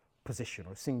black position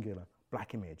or a singular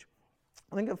black image.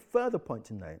 I think a further point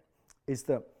to note is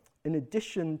that in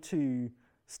addition to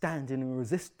standing in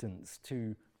resistance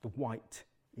to the white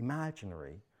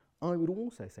imaginary, I would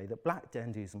also say that black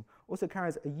dandyism also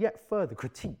carries a yet further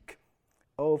critique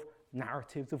of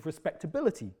narratives of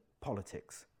respectability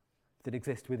politics that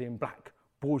exist within black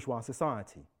bourgeois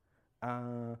society.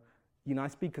 I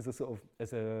speak as a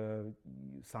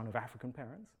son of African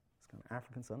parents, kind of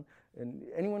African son, and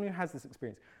anyone who has this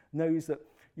experience knows that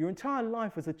your entire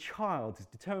life as a child is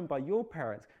determined by your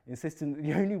parents insisting that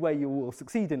the only way you will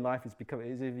succeed in life is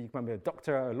if you become a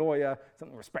doctor, a lawyer,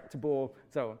 something respectable,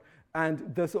 so on.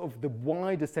 And the sort of the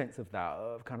wider sense of that,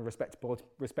 of kind of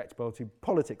respectability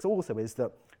politics also is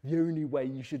that the only way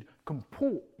you should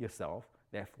comport yourself,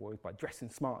 therefore, is by dressing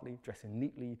smartly, dressing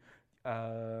neatly,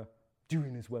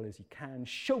 doing as well as you can,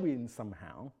 showing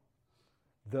somehow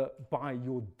that by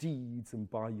your deeds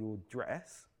and by your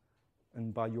dress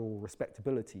and by your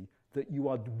respectability, that you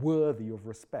are worthy of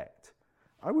respect.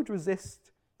 I would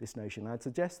resist this notion. I'd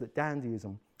suggest that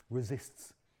dandyism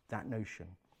resists that notion,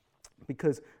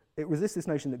 because it resists this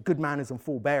notion that good manners and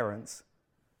forbearance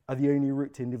are the only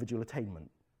route to individual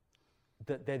attainment,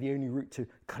 that they're the only route to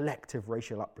collective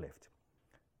racial uplift.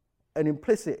 And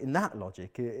implicit in that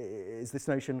logic is this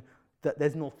notion that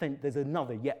there's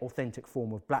another yet authentic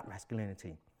form of black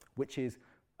masculinity, which is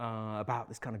about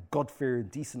this kind of God-fearing,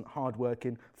 decent,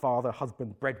 hard-working father,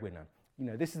 husband, breadwinner.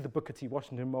 This is the Booker T.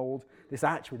 Washington mold. This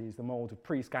actually is the mold of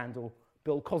pre-scandal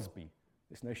Bill Cosby,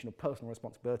 this notion of personal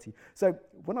responsibility. So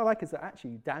what I like is that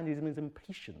actually dandyism is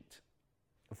impatient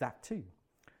of that too.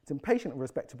 It's impatient of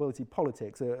respectability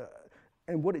politics,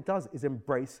 and what it does is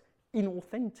embrace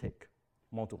inauthentic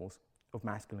models of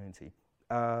masculinity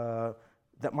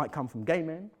that might come from gay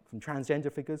men, from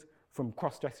transgender figures, from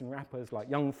cross-dressing rappers like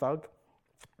Young Thug,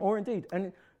 or indeed,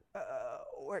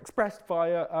 or expressed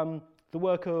via the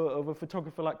work of a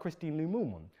photographer like Christine Lee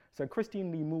Moolman. So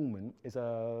Christine Lee Moolman is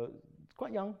a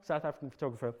quite young South African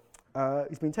photographer.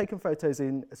 He's been taking photos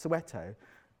in Soweto,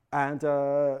 and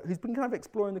he's been kind of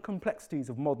exploring the complexities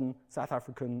of modern South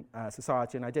African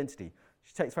society and identity.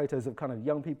 She takes photos of kind of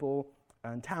young people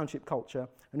and township culture,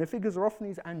 and her figures are often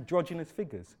these androgynous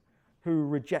figures who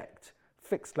reject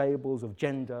fixed labels of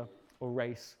gender or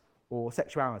race or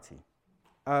sexuality.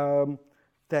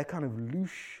 They're kind of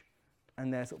louche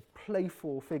and they're sort of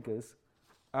playful figures,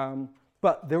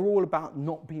 but they're all about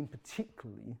not being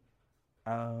particularly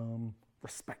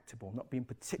respectable, not being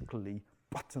particularly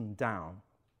buttoned down.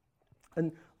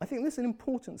 And I think this is an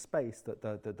important space that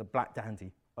the black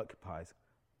dandy occupies.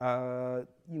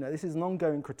 This is an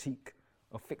ongoing critique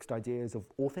of fixed ideas of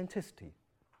authenticity,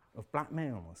 of black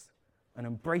maleness, and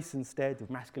embrace instead of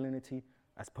masculinity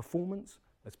as performance,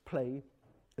 as play,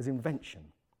 as invention.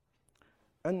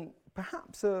 And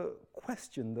perhaps a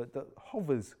question that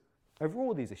hovers over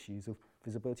all these issues of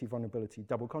visibility, vulnerability,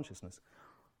 double consciousness,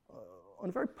 on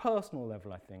a very personal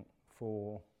level, I think,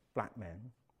 for black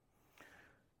men,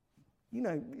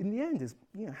 in the end is,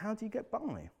 how do you get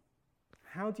by?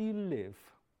 How do you live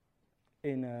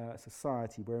in a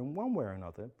society where in one way or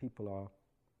another people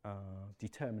are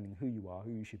determining who you are,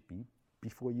 who you should be,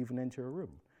 before you even enter a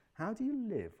room? How do you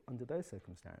live under those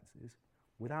circumstances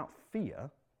without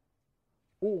fear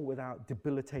or without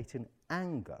debilitating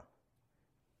anger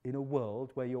in a world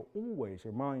where you're always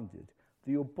reminded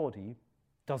that your body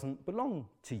doesn't belong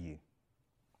to you?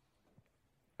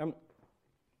 And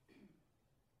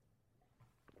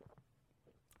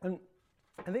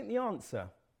I think the answer,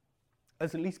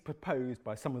 as at least proposed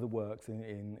by some of the works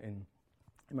in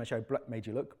my show Black Made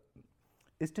You Look,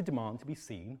 is to demand to be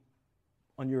seen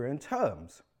on your own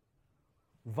terms,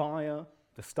 via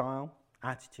the style,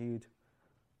 attitude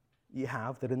you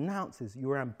have that announces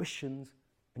your ambitions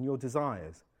and your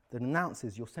desires, that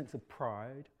announces your sense of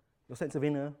pride, your sense of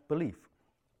inner belief.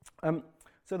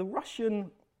 So the Russian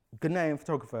Ghanaian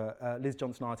photographer Liz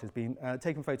Johnson-Art has been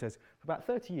taking photos for about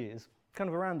 30 years, kind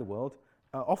of around the world,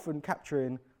 often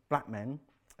capturing black men,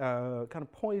 kind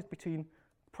of poised between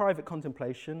private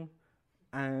contemplation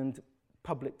and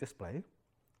public display.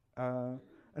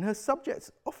 And her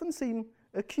subjects often seem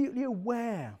acutely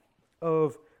aware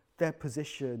of their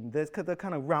position. There's the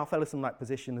kind of Ralph Ellison-like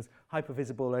position as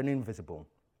hypervisible and invisible.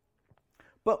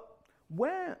 But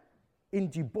where in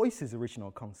Du Bois's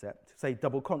original concept, say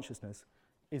double consciousness,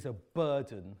 is a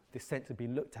burden. This sense of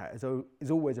being looked at is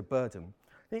always a burden.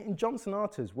 I think in John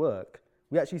Sonata's work,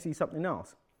 we actually see something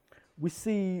else. We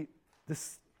see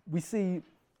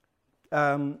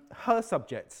her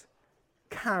subjects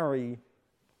carry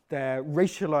their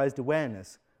racialized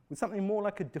awareness with something more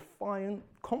like a defiant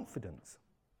confidence.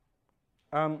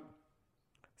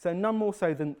 So none more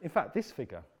so than, in fact, this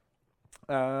figure.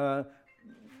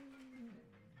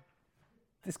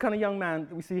 This kind of young man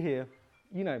that we see here,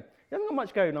 you know, he hasn't got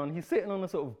much going on. He's sitting on a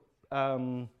sort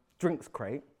of drinks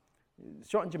crate,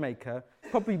 shot in Jamaica,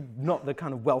 probably not the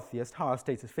kind of wealthiest, higher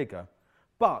status figure,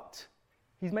 but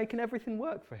he's making everything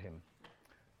work for him.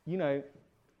 You know,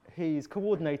 he's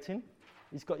coordinating.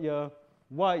 He's got your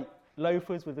white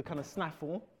loafers with the kind of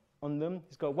snaffle on them.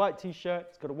 He's got a white t-shirt.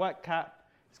 He's got a white cap.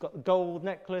 He's got the gold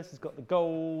necklace. He's got the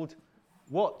gold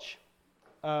watch.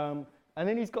 And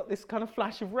then he's got this kind of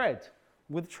flash of red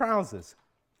with trousers.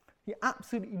 He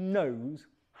absolutely knows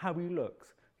how he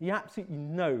looks. He absolutely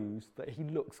knows that he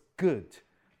looks good.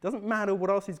 Doesn't matter what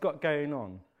else he's got going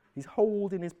on. He's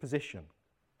holding his position.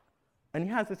 And he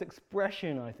has this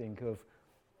expression, I think, of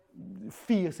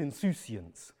fierce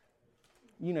insouciance.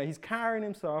 You know, he's carrying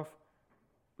himself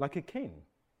like a king,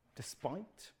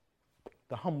 despite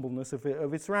the humbleness of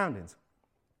his surroundings.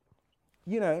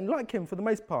 You know, and like him, for the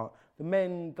most part, the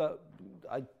men that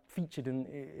I featured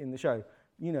in the show,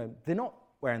 you know, they're not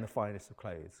wearing the finest of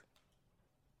clothes.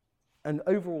 And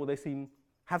overall, they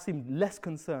have seemed less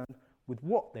concerned with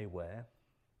what they wear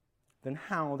than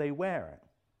how they wear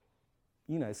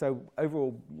it. You know, so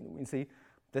overall, you can see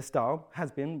their style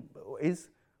has been, or is,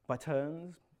 by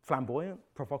turns, flamboyant,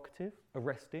 provocative,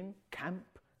 arresting, camp,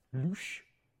 louche,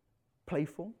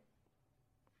 playful,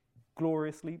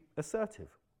 gloriously assertive.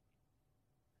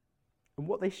 And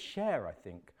what they share, I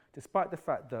think, despite the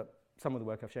fact that some of the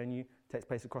work I've shown you takes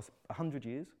place across 100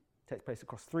 years, takes place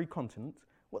across 3 continents,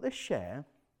 what they share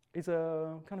is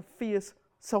a kind of fierce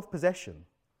self-possession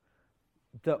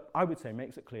that I would say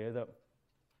makes it clear that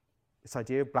this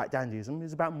idea of black dandyism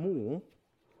is about more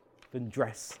than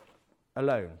dress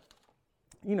alone.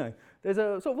 You know, there's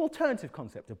a sort of alternative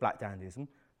concept of black dandyism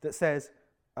that says,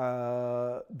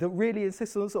 that really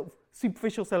insists on a sort of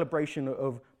superficial celebration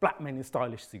of black men in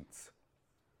stylish suits,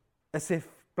 as if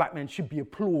black men should be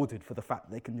applauded for the fact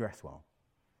that they can dress well.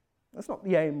 That's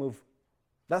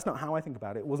not how I think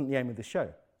about it. It wasn't the aim of the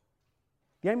show.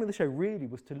 The aim of the show really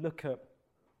was to look at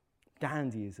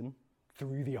dandyism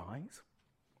through the eyes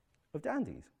of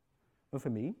dandies. And for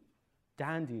me,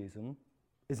 dandyism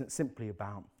isn't simply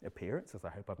about appearance, as I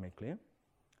hope I've made clear.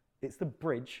 It's the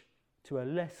bridge to a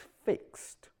less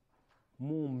fixed,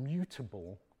 more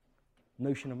mutable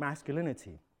notion of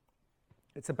masculinity.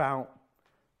 It's about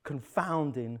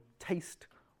confounding taste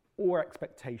or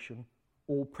expectation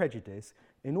or prejudice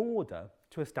in order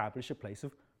to establish a place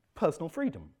of personal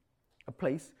freedom, a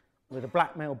place where the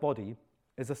black male body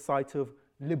is a site of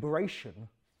liberation,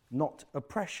 not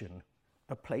oppression,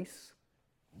 a place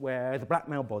where the black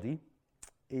male body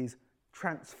is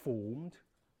transformed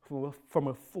from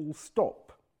a full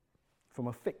stop, from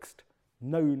a fixed,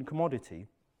 known commodity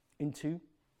into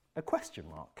a question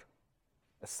mark,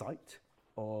 a site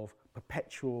of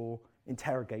perpetual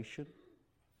interrogation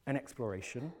and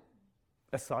exploration,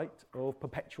 a site of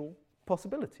perpetual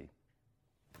possibility.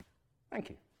 Thank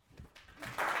you.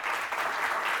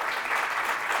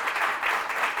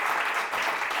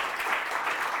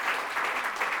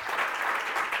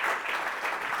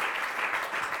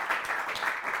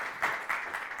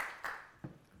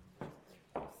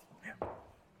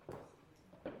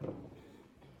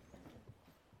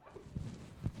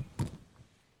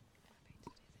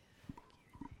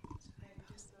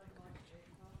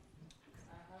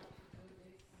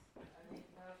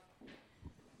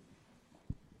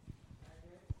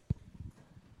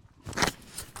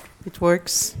 It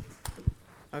works.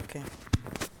 Okay.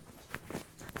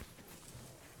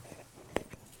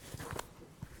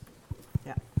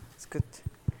 Yeah, it's good.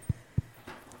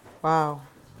 Wow.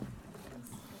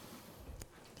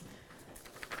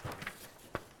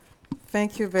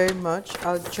 Thank you very much.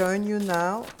 I'll join you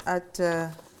now at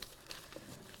a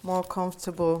more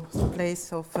comfortable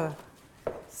place of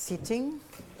sitting.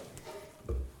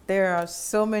 There are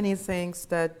so many things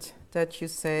that you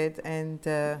said,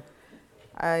 and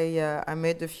I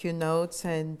made a few notes,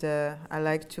 and I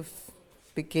like to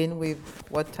begin with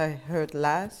what I heard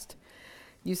last.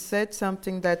 You said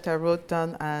something that I wrote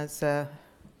down as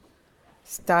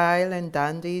style and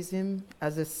dandyism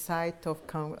as a site of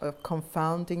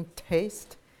confounding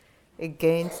taste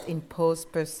against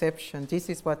imposed perception. This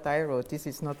is what I wrote. This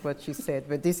is not what she said,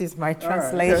 but this is my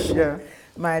translation. Right. Yeah.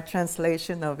 My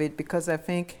translation of it, because I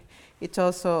think it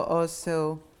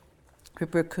also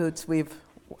repercutes with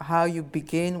how you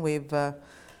begin with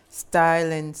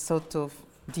style and sort of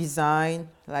design,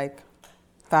 like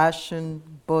fashion,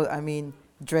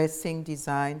 dressing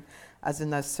design as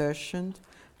an assertion,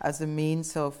 as a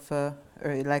means of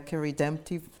like a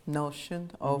redemptive notion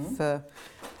of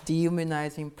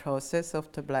dehumanizing process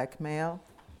of the black male,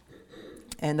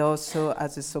 and also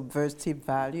as a subversive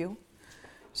value.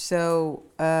 So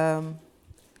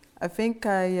I think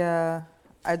I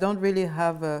don't really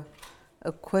have a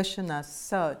question as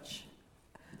such.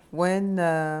 When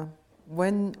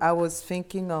I was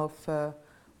thinking of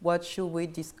what should we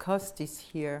discuss this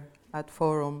year at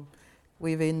Forum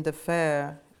within the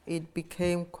fair, it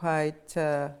became quite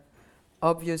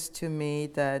obvious to me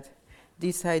that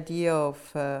this idea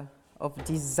of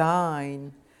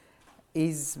design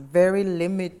is very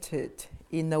limited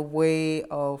in a way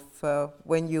of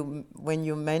when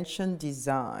you mention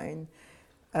design,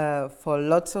 for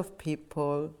lots of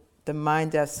people,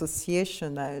 the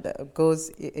association goes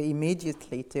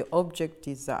immediately to object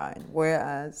design,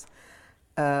 whereas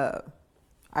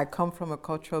I come from a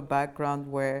cultural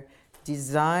background where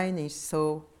design is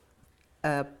so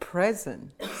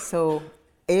present, so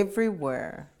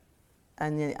everywhere,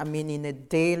 and in a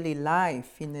daily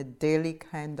life, in a daily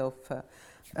kind of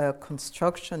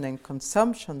construction and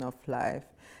consumption of life.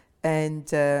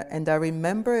 And I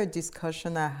remember a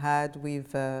discussion I had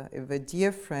with a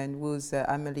dear friend who's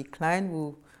Amelie Klein,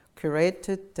 who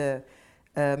curated the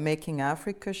Making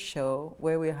Africa show,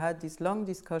 where we had this long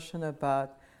discussion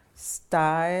about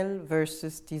style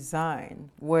versus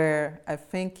design, where I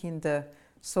think in the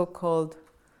so-called,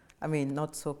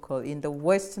 not so-called, in the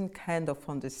Western kind of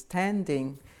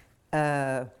understanding,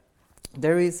 there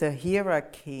is a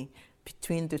hierarchy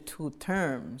between the two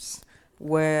terms,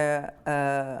 where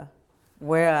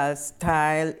whereas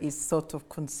style is sort of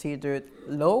considered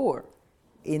lower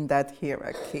in that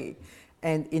hierarchy.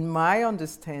 And in my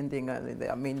understanding,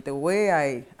 the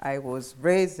way I was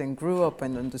raised and grew up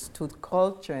and understood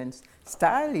culture and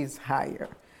style is higher.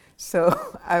 So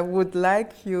I would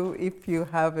like you, if you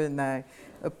have a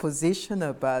position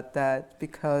about that,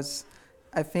 because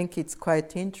I think it's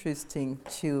quite interesting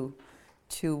to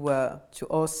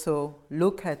also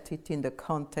look at it in the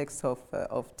context of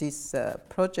this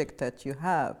project that you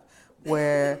have,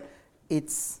 where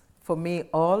it's, for me,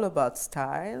 all about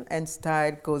style, and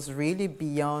style goes really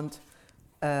beyond,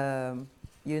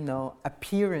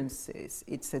 appearances.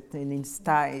 It's an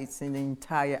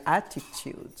entire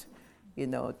attitude,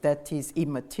 that is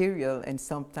immaterial and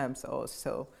sometimes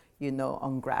also,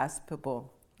 ungraspable.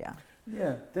 Yeah.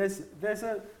 Yeah. There's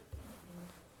a.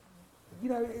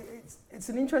 It's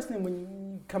an interesting when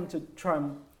you come to try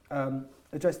and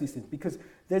address these things, because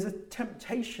there's a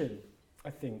temptation, I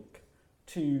think,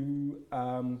 to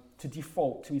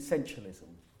default to essentialism.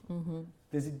 Mm-hmm.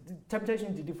 There's a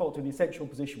temptation to default to an essential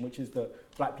position, which is that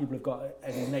black people have got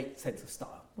an innate sense of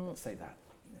style. Let's say that.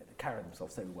 They carry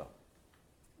themselves so well.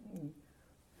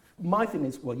 My thing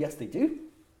is, well, yes, they do,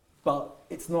 but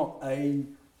it's not it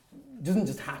doesn't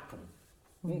just happen.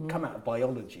 It doesn't come out of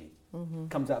biology. Mm-hmm.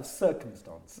 Comes out of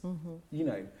circumstance, and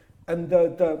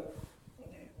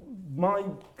my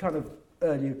kind of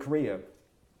earlier career,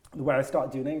 the way I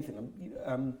started doing anything,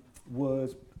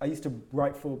 was I used to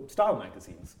write for style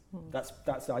magazines. That's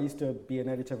I used to be an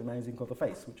editor of a magazine called The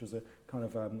Face, which was a kind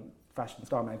of fashion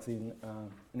style magazine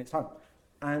in its time,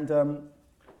 and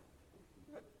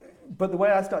but the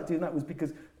way I started doing that was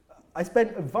because I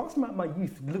spent a vast amount of my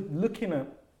youth looking at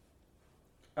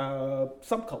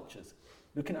subcultures.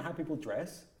 Looking at how people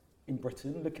dress in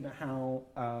Britain, looking at how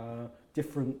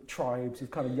different tribes of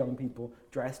kind of young people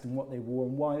dressed and what they wore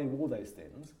and why they wore those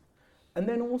things. And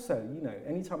then also,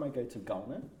 anytime I go to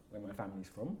Ghana, where my family's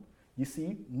from, you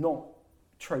see not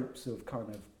tropes of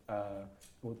kind of,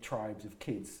 or tribes of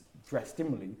kids dressed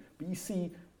similarly, but you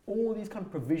see all these kind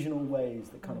of provisional ways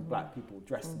that kind of black people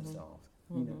dress themselves.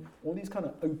 All these kind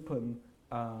of open,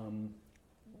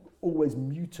 always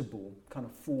mutable kind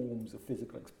of forms of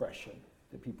physical expression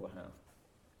that people have.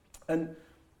 And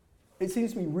it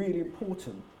seems to me really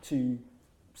important to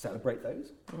celebrate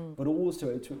those, but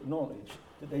also to acknowledge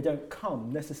that they don't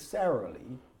come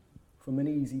necessarily from an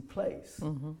easy place,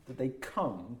 that they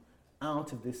come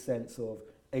out of this sense of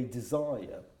a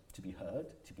desire to be heard,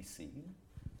 to be seen,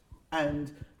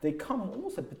 and they come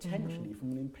also potentially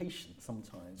from an impatience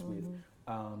sometimes with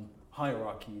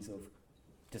hierarchies of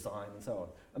design and so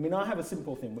on. I have a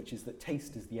simple thing, which is that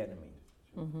taste is the enemy.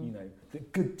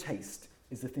 That good taste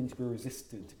is the thing to be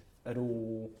resisted at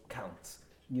all counts.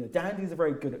 You know, dandies are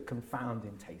very good at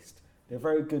confounding taste. They're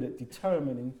very good at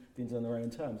determining things on their own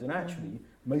terms. And actually,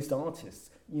 most artists,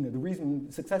 you know, the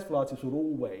reason successful artists would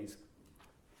always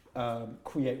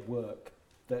create work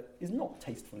that is not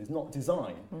tasteful, is not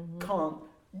design,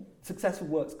 successful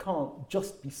works can't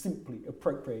just be simply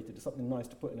appropriated as something nice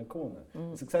to put in a corner.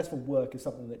 Successful work is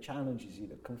something that challenges you,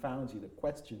 that confounds you, that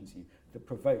questions you, that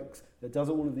provokes, that does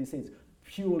all of these things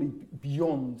purely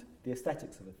beyond the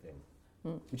aesthetics of a thing.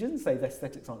 Which isn't to say that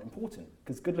aesthetics aren't important,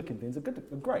 because good-looking things are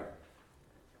great.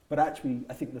 But actually,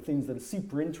 I think the things that are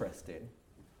super interesting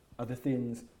are the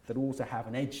things that also have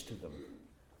an edge to them.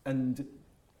 And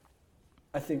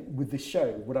I think with this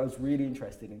show, what I was really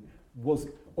interested in was,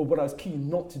 or what I was keen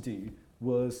not to do,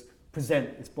 was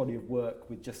present this body of work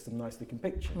with just some nice looking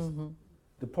pictures.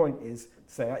 The point is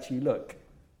to say, actually, look,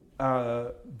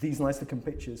 these nice looking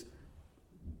pictures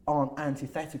aren't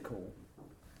antithetical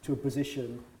to a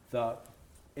position that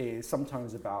is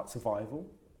sometimes about survival,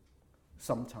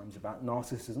 sometimes about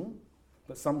narcissism,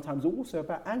 but sometimes also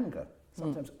about anger,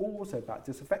 sometimes also about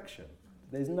disaffection.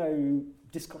 There's no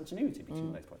discontinuity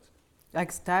between those points.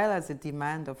 Like style as a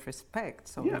demand of respect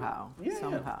somehow.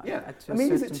 Yeah. I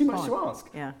mean, is it too much to ask?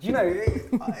 Yeah. You know,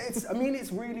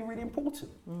 it's really, really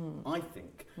important, I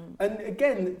think. And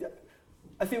again,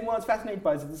 I think what I was fascinated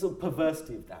by is the sort of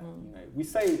perversity of that. You know, we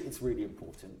say it's really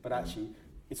important, but actually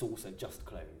it's also just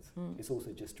clothes. It's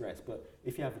also just dress. But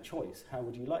if you have a choice, how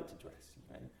would you like to dress?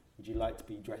 You know, would you like to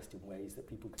be dressed in ways that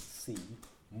people can see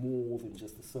more than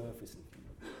just the surface of you?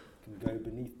 Can go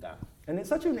beneath that. And it's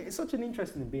such an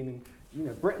interesting being in, you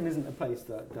know, Britain isn't a place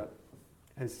that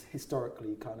has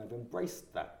historically kind of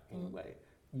embraced that in a way.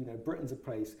 You know, Britain's a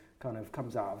place kind of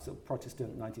comes out of sort of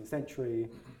Protestant 19th century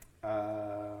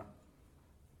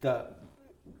that,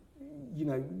 you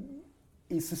know,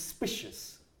 is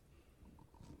suspicious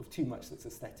of too much that's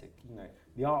aesthetic. You know,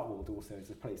 the art world also is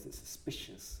a place that's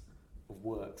suspicious of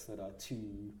works that are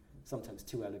sometimes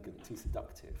too elegant, too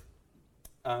seductive.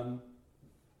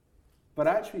 But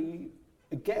actually,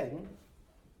 again,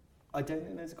 I don't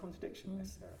think there's a contradiction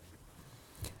necessarily.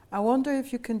 I wonder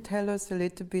if you can tell us a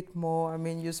little bit more. I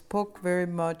mean, you spoke very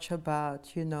much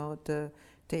about, you know, the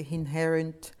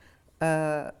inherent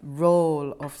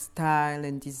role of style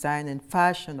and design and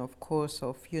fashion, of course,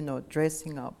 of, you know,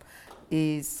 dressing up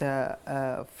is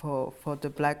for the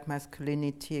black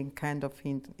masculinity and kind of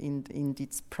in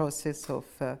its process of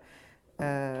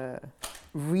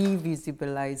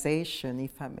revisibilization,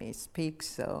 if I may speak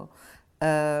so.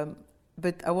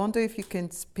 But I wonder if you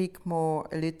can speak a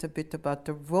little bit about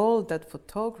the role that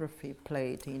photography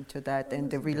played into that and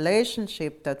the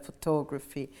relationship that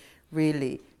photography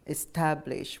really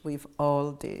established with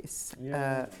all this.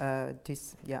 Yeah.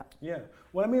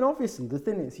 Well, I mean, obviously, the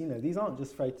thing is, you know, these aren't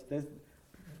just photos. There's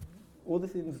all the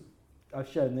things I've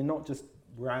shown. They're not just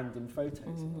random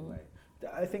photos in a way.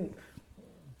 I think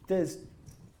there's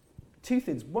two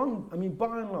things. One, I mean,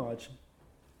 by and large,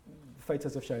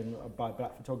 photos I've shown are by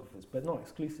black photographers, but not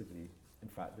exclusively. In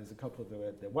fact, there's a couple of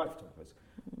they're white photographers.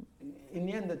 In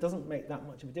the end, that doesn't make that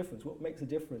much of a difference. What makes a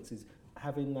difference is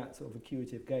having that sort of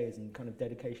acuity of gaze and kind of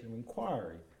dedication and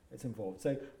inquiry that's involved.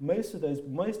 So most of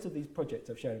these projects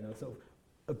I've shown are sort of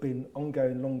have been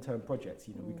ongoing long-term projects.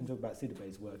 You know, we can talk about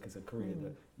Sidibe's work as a career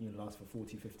that, you know, lasts for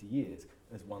 40, 50 years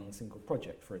as one single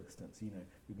project, for instance. You know,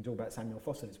 we can talk about Samuel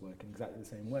Fosso's work in exactly the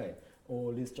same way,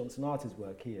 or Liz Johnson-Arter's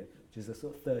work here, which is a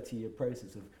sort of 30-year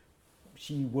process of,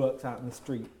 she works out in the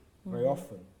street very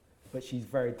often, but she's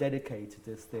very dedicated to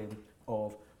this thing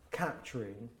of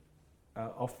capturing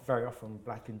very often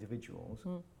black individuals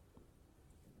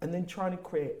and then trying to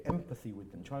create empathy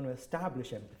with them, trying to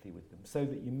establish empathy with them so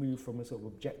that you move from a sort of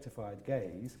objectified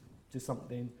gaze to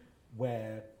something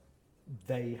where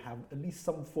they have at least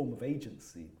some form of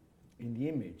agency in the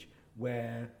image,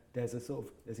 where there's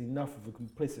enough of a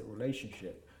complicit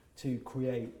relationship to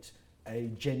create a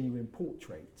genuine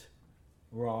portrait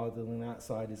rather than an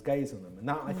outsider's gaze on them. And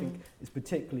that, I think, is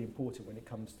particularly important when it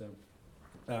comes to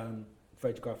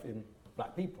photographing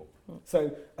black people.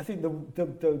 So I think the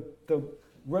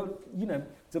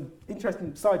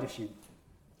interesting side issue.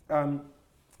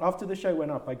 After the show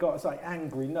went up, I got a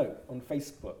angry note on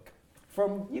Facebook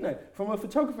from a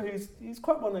photographer who's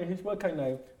quite well known, whose work I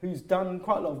know, who's done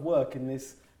quite a lot of work in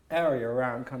this area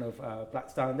around kind of black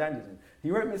style and dandyism.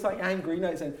 He wrote me this angry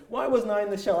note saying, "Why wasn't I in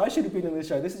the show? I should have been in the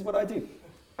show. This is what I do."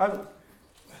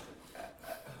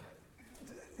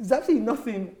 There's absolutely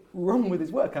nothing wrong with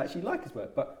his work. I actually like his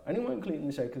work, but I didn't want to include it in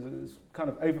the show because it was kind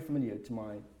of over-familiar to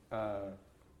my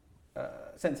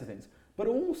sense of things. But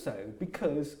also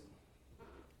because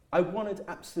I wanted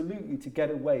absolutely to get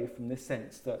away from this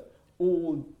sense that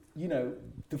all,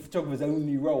 the photographer's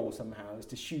only role somehow is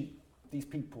to shoot these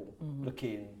people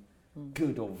looking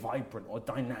good or vibrant or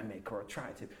dynamic or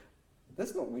attractive.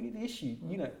 That's not really the issue,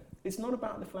 you know. It's not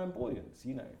about the flamboyance,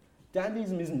 you know.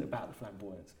 Dandyism isn't about the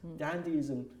flamboyance.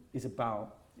 Dandyism is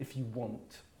about, if you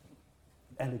want,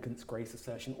 elegance, grace,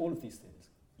 assertion, all of these things,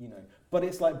 you know. But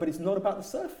it's not about the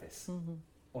surface,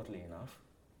 oddly enough,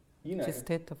 you know. It's a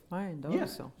state of mind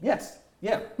also. Yes,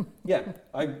 yeah,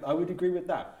 I would agree with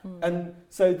that. And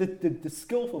so the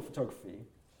skillful photography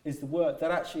is the work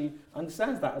that actually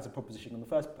understands that as a proposition in the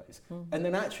first place, and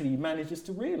then actually manages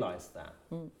to realise that.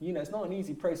 You know, it's not an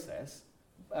easy process,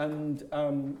 and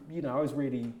you know, I was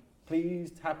really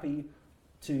pleased, happy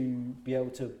to be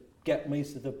able to get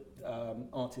most of the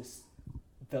artists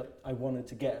that I wanted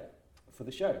to get for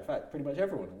the show. In fact, pretty much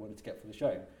everyone I wanted to get for the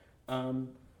show.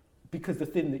 Because the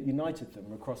thing that united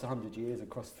them across 100 years,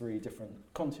 across 3 different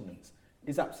continents,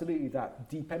 is absolutely that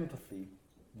deep empathy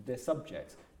with their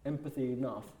subjects. Empathy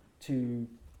enough to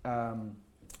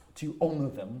honour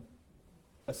them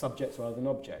as subjects rather than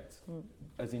objects,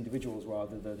 as individuals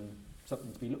rather than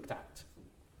something to be looked at.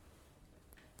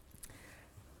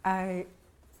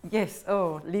 Yes.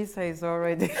 Oh, Lisa is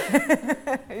already.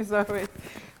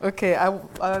 Okay.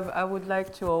 I would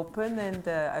like to open, and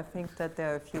I think that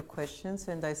there are a few questions,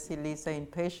 and I see Lisa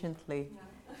impatiently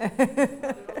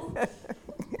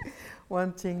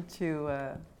wanting to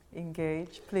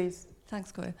engage. Please.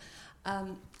 Thanks, Goya.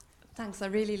 Thanks. I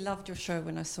really loved your show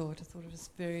when I saw it. I thought it was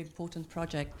a very important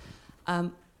project.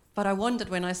 But I wondered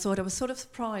when I saw it, I was sort of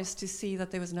surprised to see that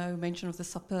there was no mention of the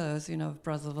sapeurs, you know, of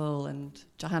Brazzaville and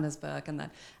Johannesburg and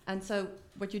that. And so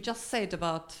what you just said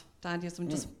about dandyism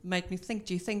just made me think,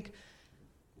 do you think,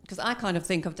 because I kind of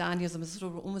think of dandyism as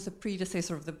sort of almost a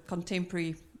predecessor of the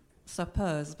contemporary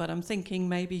sapeurs, but I'm thinking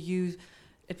maybe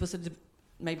it was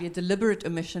maybe a deliberate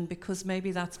omission because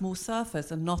maybe that's more surface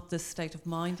and not this state of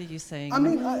mind that you're saying. I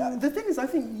mean, the thing is, I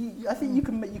think you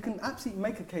can absolutely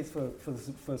make a case for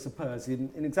sapeurs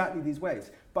in exactly these ways.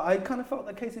 But I kind of felt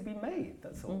that case had been made.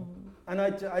 That's all. And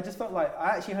I just felt like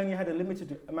I actually only had a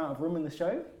limited amount of room in the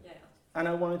show, and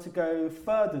I wanted to go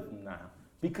further than that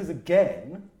because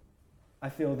again, I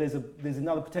feel there's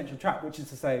another potential trap, which is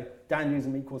to say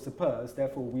dandyism equals sapeurs,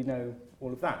 therefore we know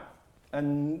all of that.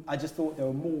 And I just thought there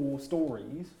were more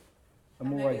stories and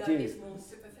more ideas. That is more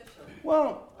superficial.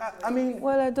 Well, I mean...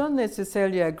 Well, I don't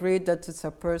necessarily agree that the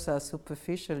sapeurs are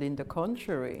superficial. In the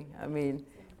contrary. I mean,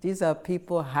 these are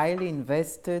people highly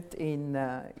invested in,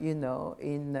 in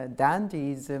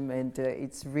dandyism, and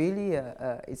it's really,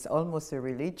 it's almost a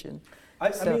religion. I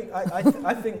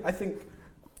think,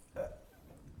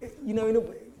 you know,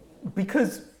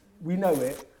 because we know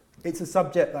it, it's a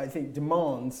subject that I think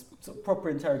demands sort of proper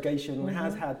interrogation and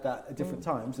has had that at different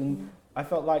times. And I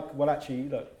felt like, well, actually,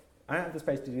 look, I don't have the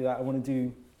space to do that. I want to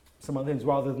do some other things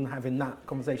rather than having that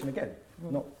conversation again.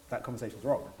 Not that conversation's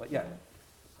wrong, but yeah,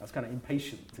 I was kind of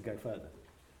impatient to go further.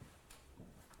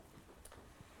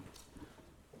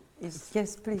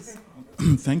 Yes, please.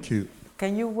 Thank you.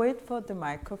 Can you wait for the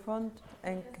microphone?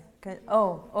 And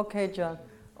okay, John.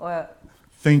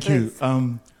 Thank please.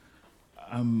 you.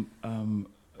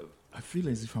 I feel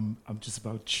as if I'm just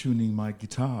about tuning my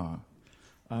guitar.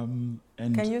 Can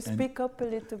you speak up a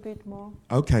little bit more?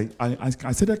 Okay,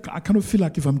 I said I kind of feel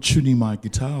like if I'm tuning my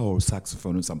guitar or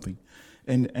saxophone or something,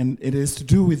 and it is to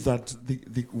do with that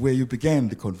the where you began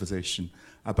the conversation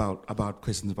about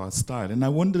questions about style, and I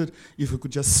wondered if we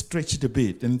could just stretch it a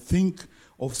bit and think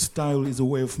of style as a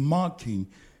way of marking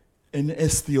an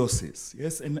aestheosis,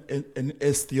 yes, an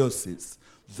aestheosis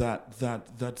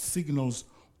that signals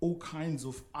all kinds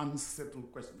of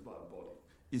unsettled questions about the body,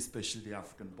 especially the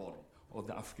African body or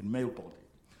the African male body.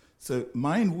 So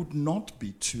mine would not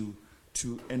be to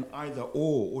an either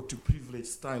or to privilege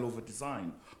style over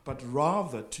design, but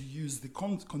rather to use the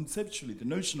conceptually the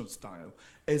notion of style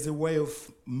as a way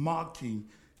of marking,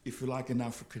 if you like, an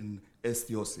African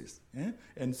aestheosis. Yeah?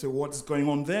 And so what's going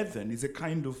on there then is a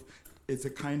kind of,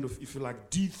 if you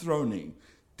like, dethroning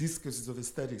discourses of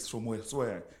aesthetics from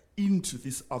elsewhere into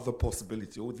this other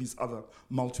possibility or these other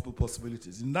multiple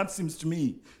possibilities. And that seems to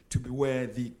me to be where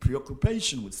the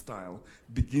preoccupation with style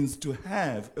begins to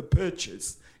have a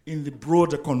purchase in the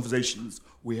broader conversations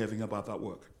we're having about that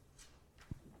work.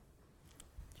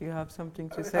 Do you have something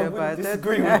to say about that? I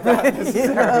disagree with that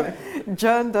necessarily.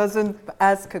 John doesn't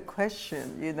ask a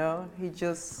question, he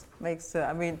just makes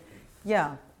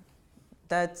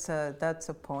that's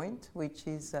a point which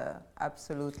is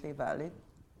absolutely valid.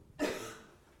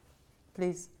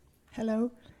 Please.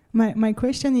 Hello. My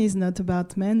question is not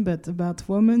about men, but about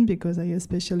women, because I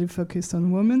especially focus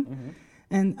on women.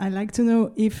 and I'd like to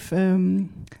know if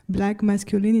black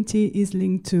masculinity is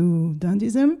linked to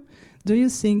dandyism. Do you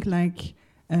think like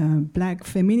black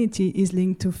femininity is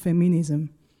linked to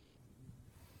feminism?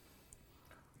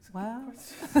 Well,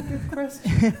 That's a good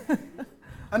question.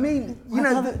 I mean, you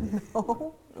know...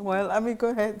 no. Well, I mean, go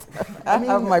ahead. I I mean,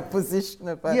 have my position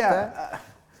about that.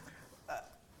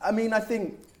 I mean, I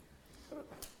think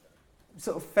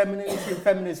sort of femininity and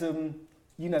feminism,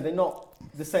 you know, they're not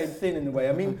the same thing in a way.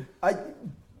 I mean,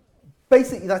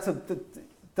 basically that's a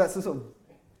sort of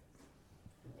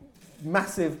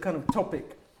massive kind of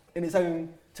topic in its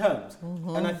own terms.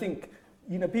 And I think,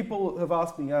 you know, people have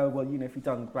asked me, oh, well, you know, if you've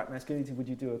done black masculinity, would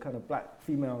you do a kind of black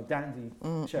female dandy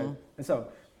show and so on?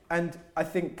 And I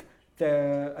think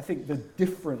the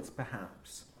difference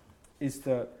perhaps is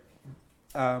that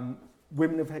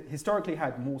women have historically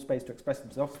had more space to express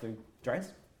themselves through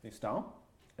dress, through style,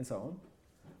 and so on.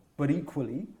 But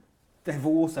equally, they've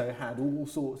also had all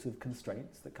sorts of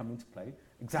constraints that come into play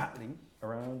exactly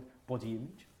around body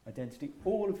image, identity,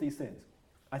 all of these things.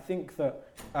 I think that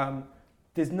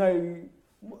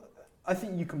I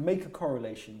think you can make a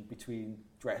correlation between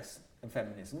dress and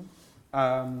feminism,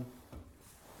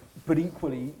 but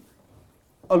equally,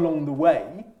 along the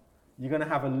way, you're going to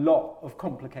have a lot of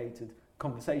complicated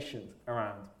conversations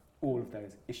around all of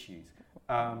those issues.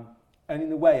 And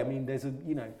in a way, I mean, there's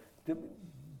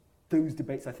those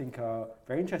debates I think are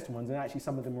very interesting ones, and actually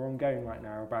some of them are ongoing right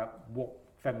now about what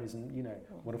feminism, you know,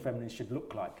 what a feminist should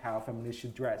look like, how a feminist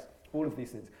should dress, all of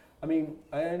these things. I mean,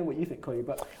 I don't know what you think, Chloe,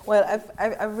 but... Well,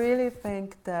 I really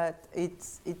think that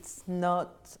it's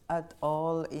not at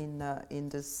all in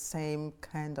the same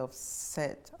kind of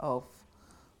set of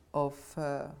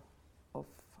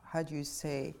how do you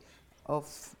say,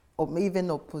 of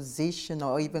even opposition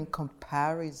or even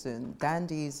comparison.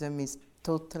 Dandyism is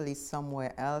totally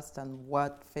somewhere else than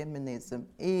what feminism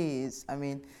is. I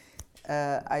mean,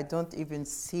 I don't even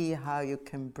see how you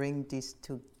can bring this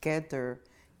together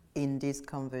in this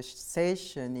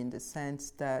conversation, in the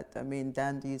sense that, I mean,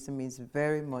 dandyism is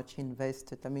very much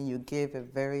invested. I mean, you gave a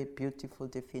very beautiful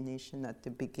definition at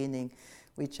the beginning,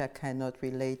 which I cannot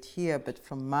relate here, but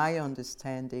from my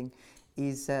understanding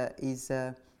is a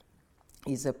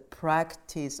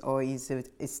practice, or is a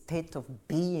state of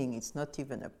being. It's not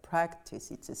even a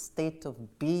practice, it's a state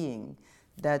of being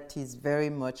that is very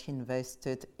much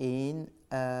invested in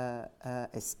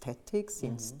aesthetics,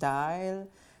 in style,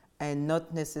 and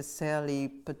not necessarily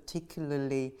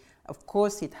particularly, of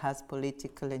course it has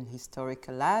political and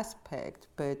historical aspect,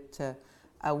 but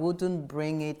I wouldn't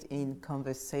bring it in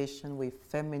conversation with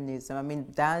feminism. I mean,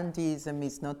 dandyism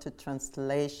is not a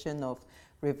translation of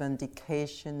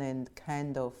revendication and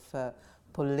kind of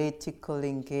political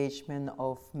engagement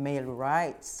of male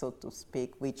rights, so to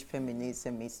speak, which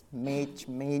feminism is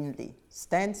mainly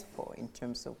stands for in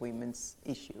terms of women's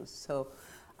issues. So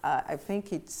I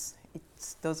think it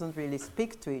doesn't really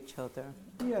speak to each other.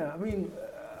 Yeah, I mean,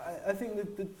 I think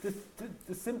that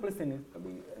the simplest thing is, I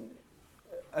mean,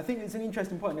 I think it's an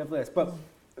interesting point nevertheless, but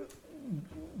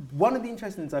one of the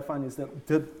interesting things I find is that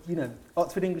the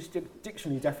Oxford English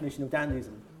Dictionary definition of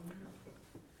dandyism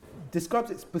describes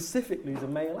it specifically as a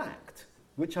male act,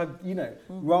 which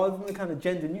rather than the kind of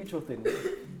gender neutral thing,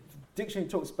 the dictionary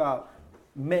talks about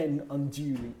men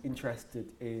unduly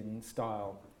interested in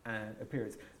style and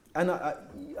appearance. And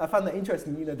I find that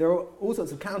interesting. You know, there are all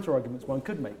sorts of counter arguments one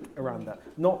could make around that,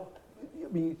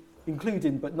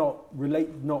 including but not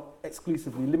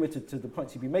exclusively limited to the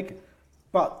points you've been making.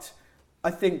 But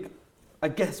I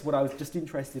guess what I was just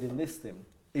interested in this thing,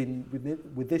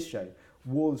 with this show,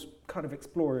 was kind of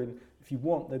exploring, if you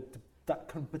want, that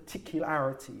kind of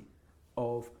particularity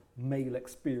of male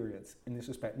experience in this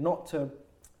respect. Not to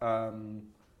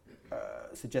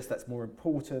suggest that's more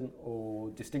important or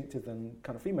distinctive than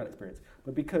kind of female experience,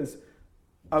 but because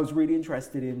I was really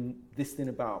interested in this thing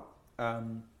about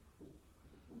the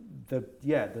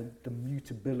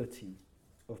mutability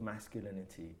of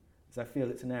masculinity, because I feel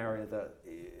it's an area that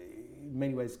in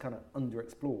many ways is kind of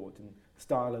underexplored, and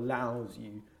style allows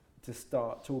you to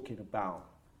start talking about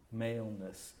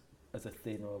maleness as a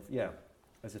thing of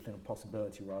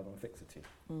possibility rather than fixity.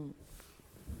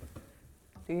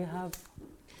 Do you have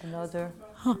another?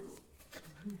 Huh.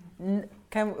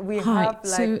 Can we have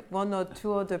one or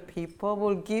two other people?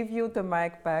 We'll give you the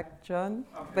mic back, John,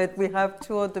 but we have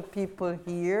two other people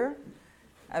here.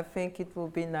 I think it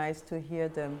would be nice to hear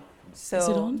them. So is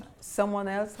it on? Someone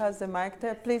else has the mic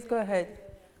there. Please go ahead.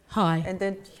 Hi. And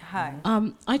then, hi.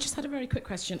 I just had a very quick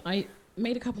question. I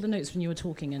made a couple of notes when you were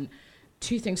talking, and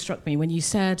two things struck me. When you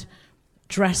said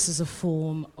dress as a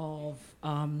form of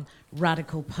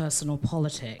radical personal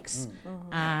politics,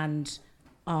 and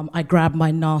I grabbed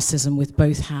my narcissism with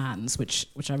both hands, which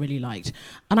I really liked.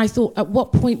 And I thought, at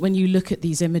what point when you look at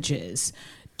these images,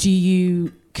 do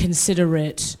you consider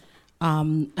it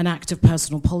an act of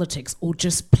personal politics or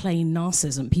just plain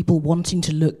narcissism, people wanting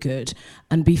to look good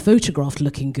and be photographed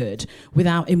looking good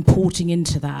without importing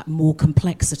into that more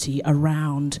complexity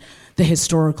around the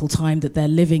historical time that they're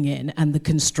living in and the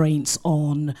constraints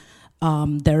on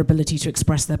their ability to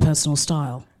express their personal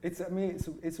style? It's a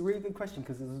really good question,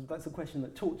 because that's a question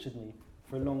that tortured me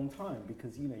for a long time,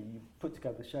 because, you put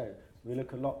together the show, we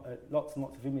look at lots and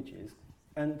lots of images,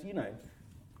 and,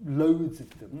 loads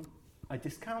of them I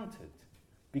discounted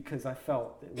because I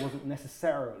felt that it wasn't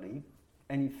necessarily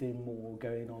anything more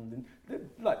going on than,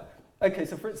 okay,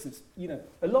 so for instance,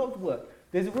 a lot of work,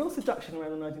 there's a real seduction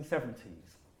around the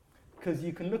 1970s, because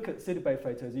you can look at Sidibe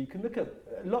photos, or you can look at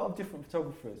a lot of different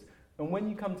photographers, and when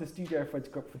you come to studio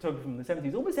photography from the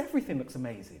 70s, almost everything looks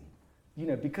amazing,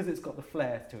 because it's got the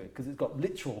flair to it, because it's got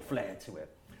literal flair to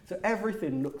it. So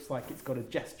everything looks like it's got a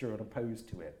gesture and a pose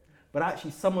to it. But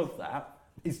actually some of that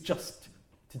is just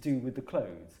to do with the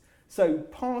clothes. So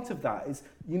part of that is,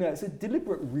 it's a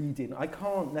deliberate reading. I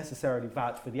can't necessarily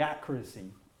vouch for the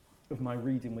accuracy of my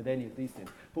reading with any of these things.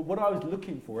 But what I was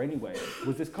looking for anyway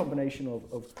was this combination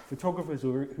of photographers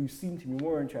who seemed to be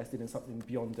more interested in something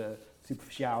beyond the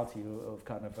superficiality of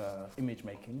kind of image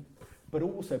making, but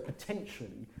also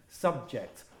potentially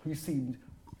subjects who seemed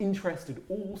interested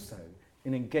also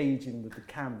in engaging with the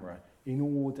camera in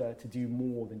order to do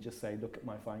more than just say, look at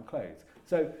my fine clothes.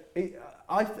 So it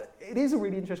is a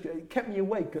really interesting, it kept me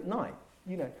awake at night,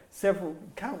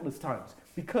 countless times,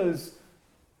 because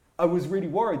I was really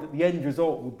worried that the end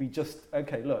result would be just,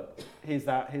 okay, look, here's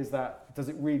that, does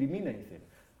it really mean anything?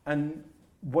 And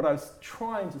what I was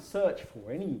trying to search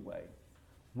for anyway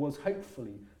was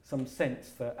hopefully some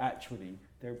sense that actually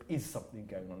there is something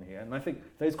going on here. And I think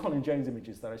those Colin Jones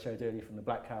images that I showed earlier from the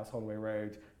Black House, Holloway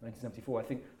Road, 1974, I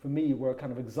think for me were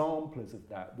kind of examples of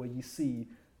that, where you see,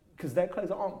 because their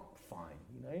clothes aren't fine,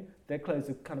 their clothes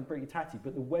are kind of pretty tatty,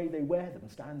 but the way they wear them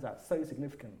stands out so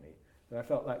significantly that I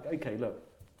felt like, okay, look,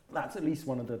 that's at least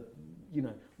one of the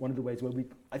ways where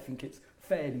I think it's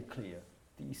fairly clear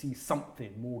that you see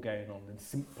something more going on than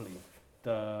simply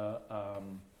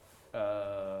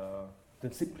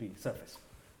surface.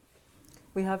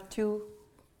 We have two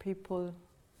people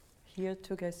here,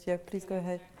 two guests. Yeah, please go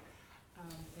ahead.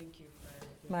 Thank you for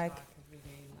your Mike. talk. It's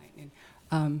really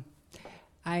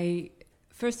enlightening.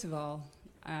 First of all,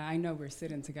 I know we're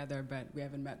sitting together, but we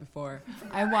haven't met before.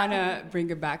 I want to bring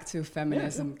it back to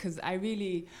feminism, because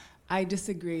I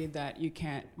disagree that you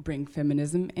can't bring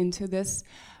feminism into this,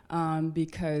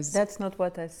 because... That's not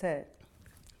what I said.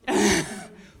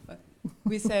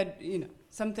 We said,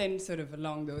 something sort of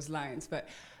along those lines, but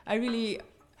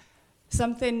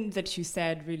something that you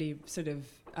said really sort of,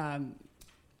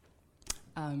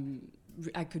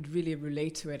 I could really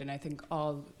relate to it, and I think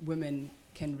all women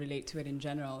can relate to it in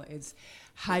general, is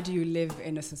how do you live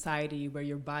in a society where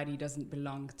your body doesn't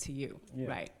belong to you,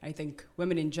 right? I think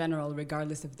women in general,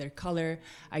 regardless of their color,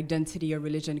 identity, or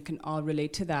religion, can all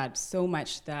relate to that so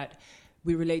much that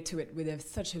we relate to it with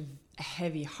such a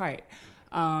heavy heart.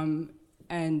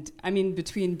 And I mean,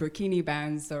 between burkini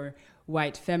bans or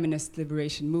white feminist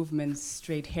liberation movements,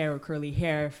 straight hair or curly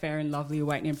hair, fair and lovely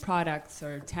whitening products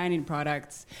or tanning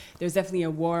products, there's definitely a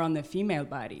war on the female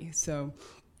body. So,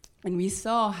 and we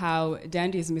saw how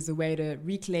dandyism is a way to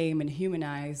reclaim and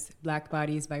humanize black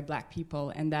bodies by black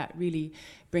people, and that really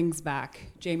brings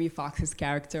back Jamie Foxx's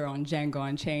character on Django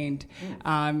Unchained,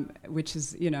 which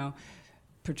is,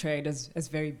 portrayed as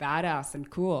very badass and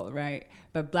cool, right?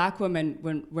 But black women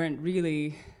weren't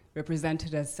really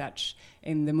represented as such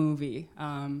in the movie.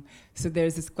 So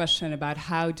there's this question about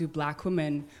how do black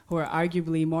women, who are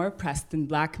arguably more oppressed than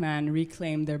black men,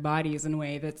 reclaim their bodies in a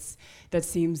way that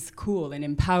seems cool and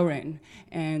empowering.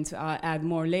 And to add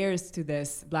more layers to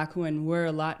this, black women were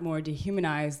a lot more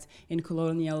dehumanized in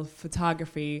colonial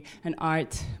photography and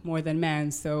art more than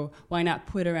men. So why not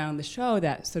put around the show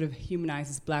that sort of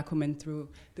humanizes black women through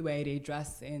the way they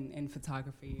dress in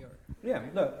photography? Yeah,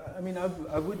 look, I mean, I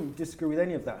wouldn't disagree with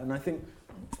any of that. And I think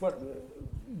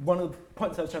one of the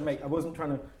points I was trying to make, I wasn't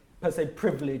trying to, per se,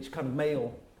 privilege kind of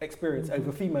male experience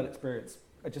over female experience.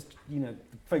 I just, the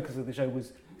focus of the show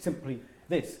was simply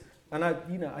this. And I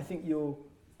think you're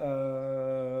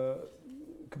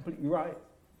completely right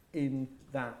in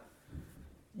that,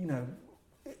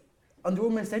 under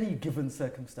almost any given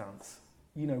circumstance,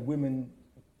 women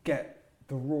get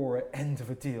the rawer end of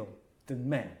a deal than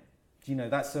men.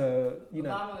 That's a,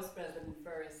 Obama was president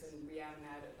first, and we haven't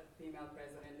had a female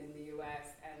president in the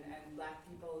U.S., and black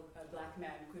people, black men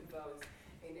could vote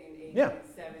in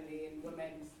 1870 and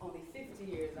women only 50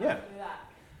 years after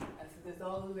that. And so there's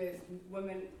always,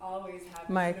 women always have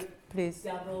Mike, please.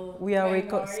 double We are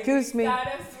excuse me.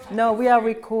 status. No, we are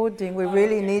recording. We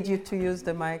really need you to use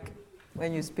the mic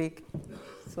when you speak.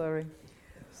 Sorry.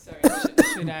 Sorry,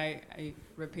 should I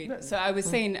repeat? No. So I was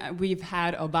saying we've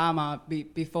had Obama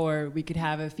before we could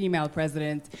have a female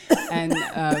president, and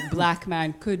black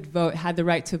man could vote, had the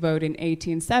right to vote in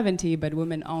 1870, but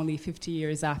women only 50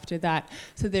 years after that.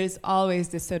 So there's always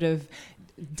this sort of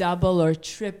double or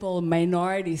triple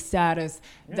minority status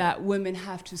that women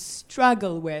have to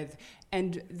struggle with,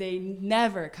 and they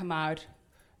never come out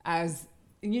as,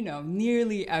 you know,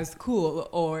 nearly as cool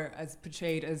or as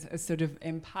portrayed as sort of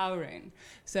empowering.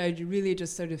 So I really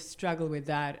just sort of struggle with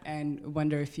that and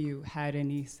wonder if you had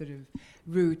any sort of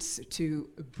routes to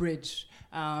bridge.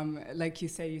 Like you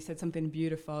said something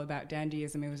beautiful about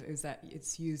dandyism. It was that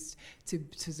it's used to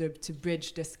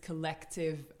bridge this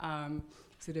collective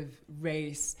sort of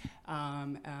race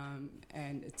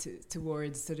and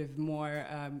towards sort of more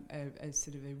a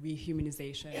sort of a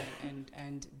rehumanization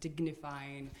and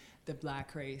dignifying the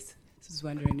black race. So I was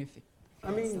wondering if you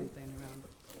had something around.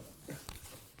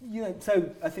 You know,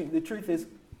 so I think the truth is,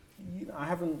 I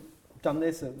haven't done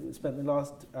this. I've spent the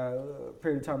last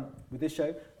period of time with this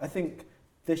show. I think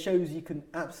there's shows you can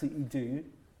absolutely do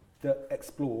that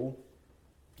explore,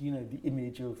 you know, the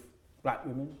image of black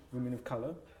women, women of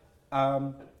colour.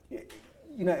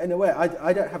 You know, in a way,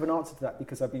 I don't have an answer to that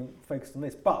because I've been focused on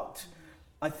this. But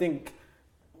I think,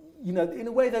 you know, in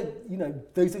a way that, you know,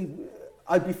 those.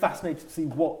 I'd be fascinated to see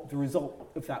what the result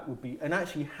of that would be, and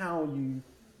actually how you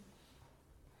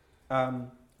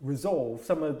resolve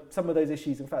some of those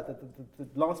issues. In fact, the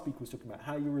last speaker was talking about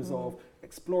how you resolve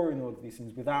exploring all of these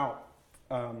things without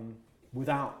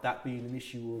that being an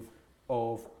issue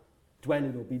of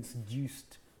dwelling or being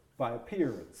seduced by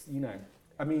appearance. You know,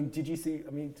 I mean, did you see?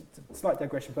 I mean, slight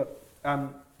digression, but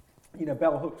you know,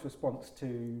 Bell Hook's response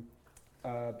to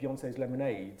Beyonce's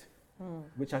Lemonade,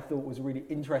 which I thought was a really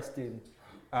interesting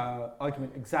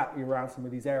argument exactly around some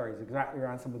of these areas, exactly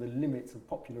around some of the limits of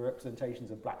popular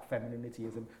representations of black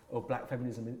femininityism or black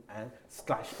feminism and /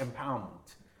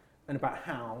 empowerment, and about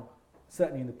how,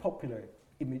 certainly in the popular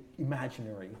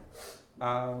imaginary,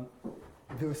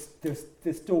 there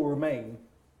still remain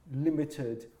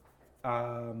limited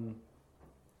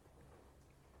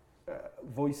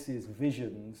voices,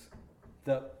 visions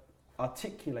that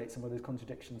articulate some of those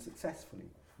contradictions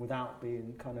successfully, without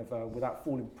being without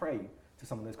falling prey to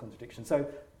some of those contradictions. So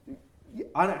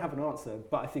I don't have an answer,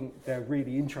 but I think they're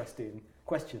really interesting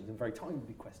questions and very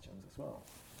timely questions as well.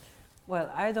 Well,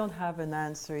 I don't have an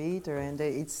answer either, and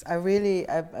I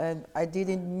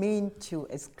didn't mean to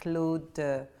exclude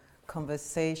the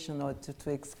conversation or to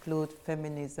exclude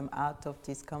feminism out of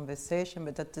this conversation,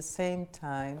 but at the same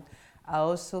time, I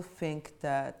also think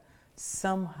that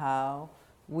somehow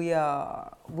we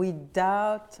are,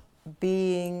 without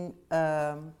being,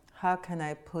 how can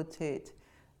I put it,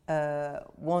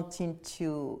 wanting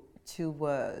to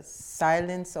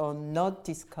silence or not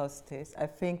discuss this. I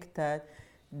think that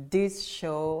this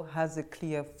show has a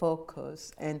clear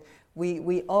focus, and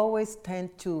we always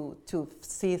tend to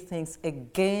see things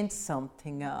against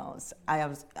something else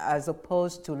as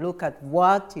opposed to look at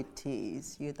what it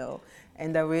is, you know.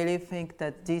 And I really think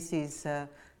that this is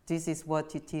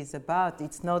what it is about.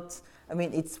 It's not, I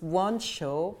mean, it's one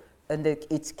show, and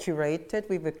it's curated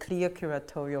with a clear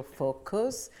curatorial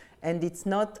focus, and it's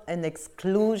not an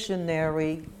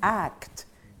exclusionary act.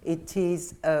 It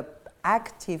is an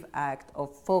active act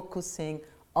of focusing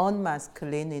on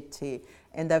masculinity.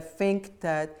 And I think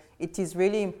that it is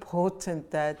really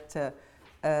important that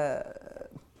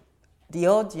the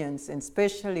audience, and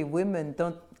especially women,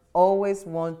 don't always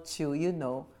want to, you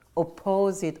know,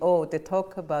 oppose it. Oh, they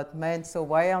talk about men, so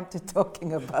why aren't they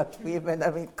talking about women? I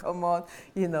mean, come on,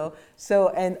 you know. So,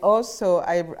 and also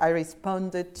I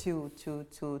responded to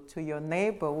your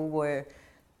neighbor who were,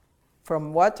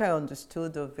 from what I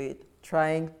understood of it,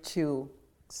 trying to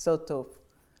sort of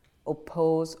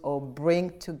oppose or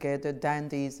bring together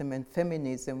dandyism and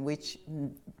feminism, which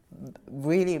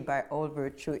really by all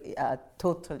virtue are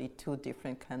totally two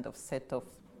different kind of set of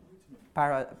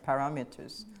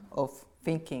parameters of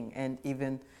thinking, and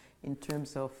even in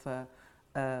terms of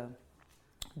the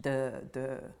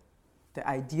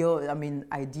ideal, I mean,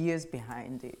 ideas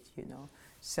behind it, you know.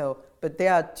 So, but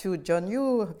there are two, John,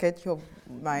 you get your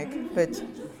mic, but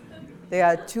there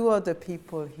are two other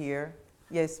people here.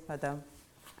 Yes, madam.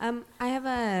 I have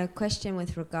a question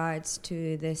with regards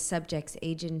to the subject's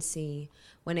agency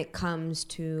when it comes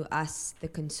to us, the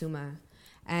consumer,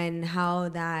 and how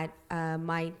that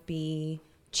might be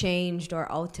changed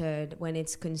or altered when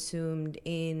it's consumed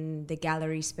in the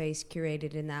gallery space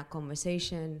curated in that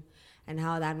conversation, and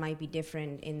how that might be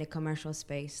different in the commercial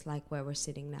space, like where we're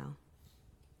sitting now?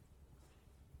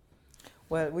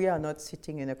 Well, we are not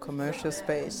sitting in a commercial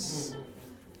space.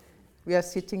 We are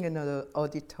sitting in an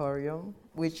auditorium,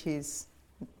 which is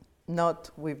not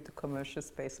with the commercial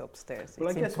space upstairs. Well,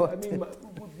 it's I guess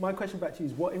important. my question back to you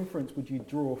is, what inference would you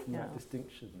draw from that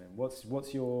distinction then?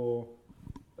 What's your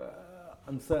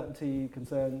uncertainty,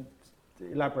 concern?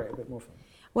 Elaborate a bit more for me.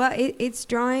 Well, it's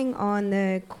drawing on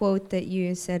the quote that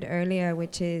you said earlier,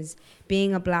 which is,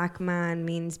 being a black man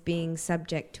means being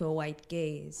subject to a white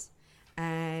gaze.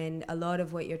 And a lot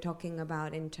of what you're talking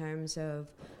about in terms of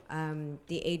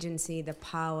the agency, the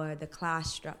power, the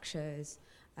class structures,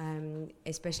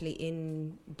 especially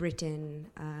in Britain,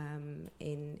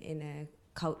 in a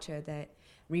culture that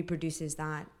reproduces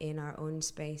that in our own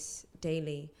space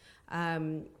daily.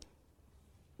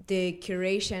 The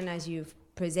curation, as you've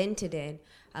presented it,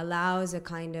 allows a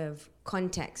kind of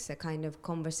context, a kind of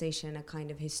conversation, a kind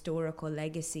of historical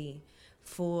legacy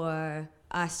for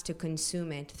us to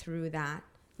consume it through that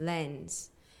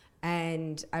lens.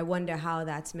 And I wonder how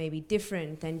that's maybe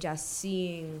different than just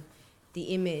seeing the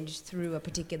image through a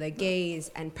particular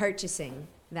gaze and purchasing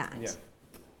that. Yeah.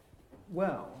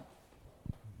 Well,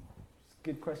 it's a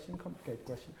good question, complicated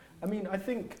question. I mean,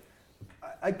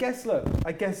 I guess,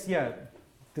 yeah,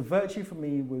 the virtue for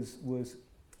me was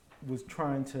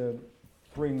trying to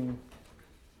bring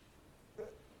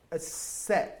a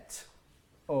set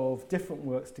of different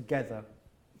works together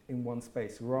in one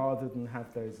space rather than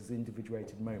have those as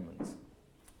individuated moments.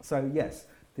 So yes,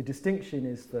 the distinction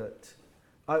is that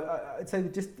I'd say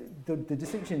the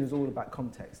distinction is all about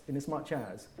context, in as much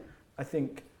as I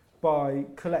think by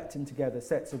collecting together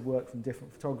sets of work from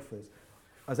different photographers,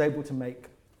 I was able to make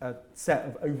a set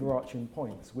of overarching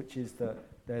points, which is that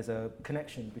there's a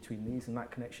connection between these, and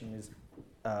that connection is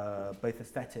both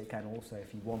aesthetic and also,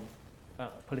 if you want,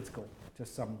 political to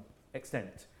some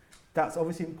extent. That's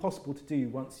obviously impossible to do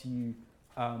once you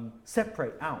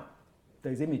separate out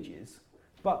those images.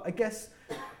 But I guess,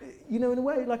 in a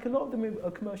way, like a lot of them are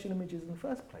commercial images in the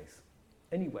first place.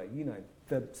 Anyway,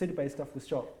 the City Bay stuff was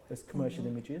shot as commercial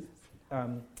images.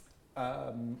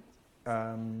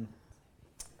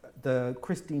 The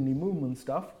Christine Lee Moorman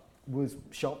stuff was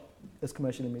shot as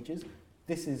commercial images.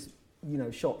 This is,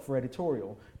 shot for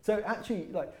editorial. So actually,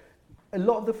 like, a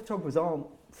lot of the photographers aren't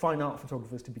fine art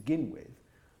photographers to begin with.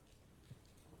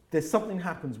 There's something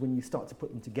happens when you start to put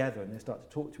them together and they start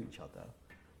to talk to each other.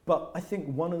 But I think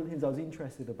one of the things I was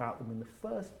interested about them in the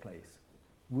first place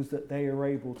was that they are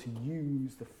able to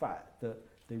use the fact that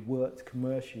they worked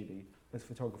commercially as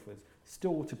photographers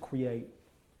still to create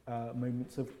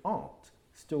moments of art,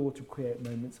 still to create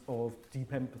moments of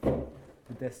deep empathy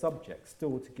with their subjects,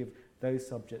 still to give those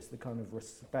subjects the kind of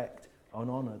respect and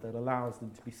honour that allows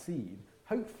them to be seen,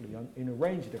 hopefully in a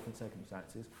range of different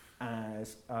circumstances,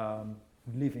 as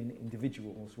living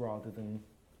individuals rather than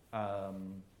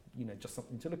just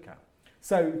something to look at.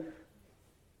 So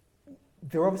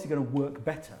they're obviously going to work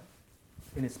better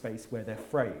in a space where they're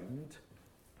framed,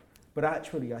 but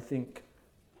actually I think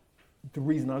the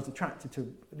reason I was attracted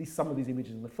to at least some of these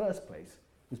images in the first place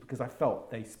was because I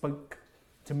felt they spoke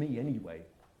to me anyway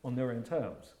on their own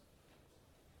terms.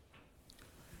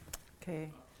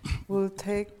 Okay, we'll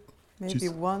take maybe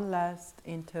one last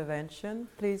intervention,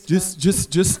 please.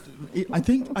 I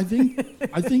think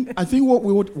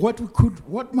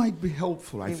what might be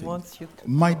helpful,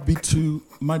 might be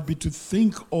to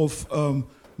think of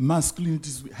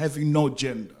masculinities having no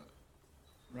gender,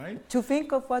 right? To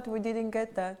think of what? We didn't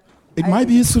get that. It might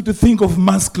be useful to think of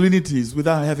masculinities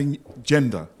without having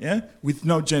gender, yeah? With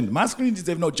no gender. Masculinities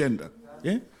have no gender,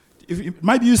 yeah? It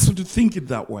might be useful to think it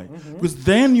that way, because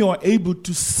then you're able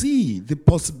to see the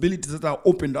possibilities that are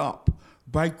opened up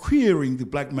by queering the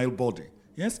black male body.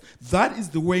 Yes, that is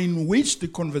the way in which the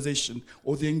conversation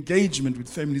or the engagement with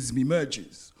feminism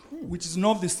emerges, which is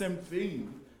not the same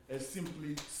thing as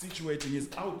simply situating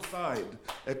it outside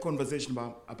a conversation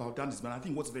about dandyism. And I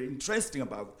think what's very interesting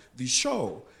about the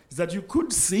show is that you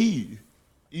could see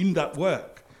in that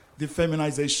work the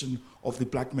feminization of the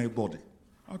black male body.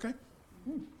 Okay.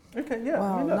 Okay, yeah.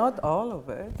 Well, I mean, not all of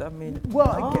it. I mean,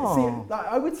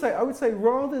 I would say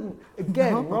rather than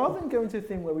going to a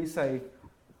thing where we say,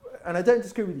 and I don't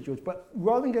disagree with you, George, but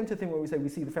rather than going to a thing where we say we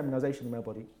see the feminization of the male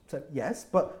body, so yes,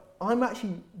 but I'm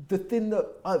actually, the thing that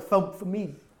I felt for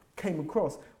me came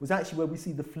across was actually where we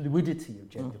see the fluidity of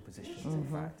gender positions, in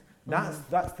fact.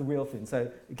 That's the real thing.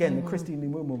 So again, the Christine Lee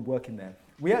Moorman work in there.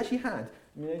 We actually had,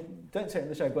 don't say it in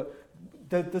the show, but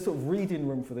the sort of reading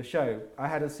room for the show, I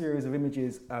had a series of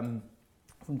images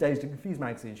from from Dazed and Confused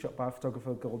magazine, shot by a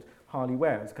photographer called Harley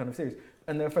Ware. It's kind of serious.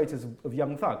 And there are photos of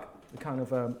Young Thug, the kind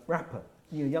of rapper.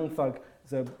 You know, Young Thug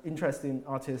is an interesting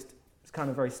artist. It's kind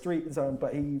of very street and so on,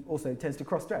 but he also tends to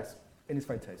cross-dress in his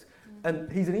photos. And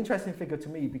he's an interesting figure to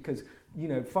me because, you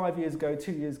know, 5 years ago,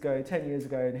 2 years ago, 10 years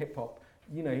ago in hip-hop,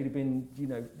 you know, he'd have been, you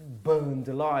know, burned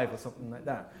alive or something like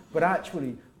that. But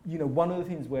actually, you know, one of the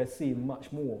things we're seeing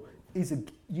much more is,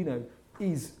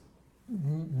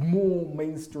 more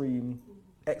mainstream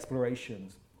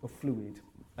explorations of fluid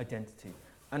identity.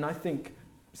 And I think,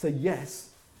 so yes,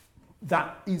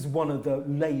 that is one of the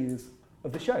layers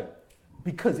of the show,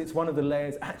 because it's one of the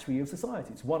layers actually of society.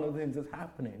 It's one of the things that's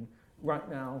happening right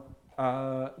now.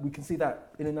 We can see that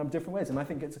in a number of different ways. And I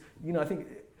think it's, you know,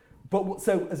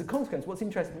 so as a consequence, what's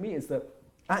interesting to me is that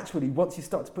actually once you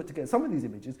start to put together some of these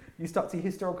images, you start to see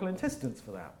historical antecedents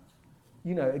for that.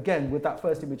 You know, again, with that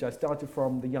first image, I started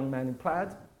from the young man in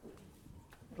plaid.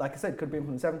 Like I said, could have been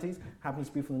from the 70s, happens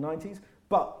to be from the 90s.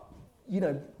 But, you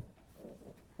know,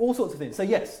 all sorts of things. So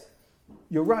yes,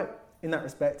 you're right in that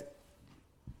respect.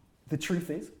 The truth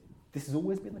is, this has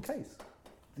always been the case.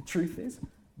 The truth is,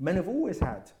 men have always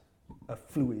had a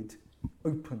fluid,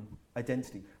 open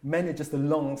identity. Men are just the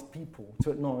last people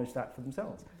to acknowledge that for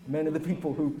themselves. Men are the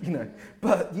people who, you know,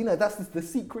 but, you know, that's the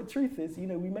secret truth is, you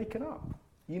know, we make it up.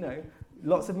 You know,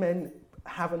 lots of men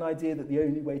have an idea that the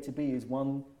only way to be is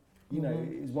one, you know,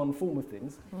 is one form of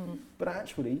things. But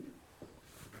actually,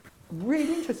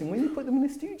 really interesting, when you put them in a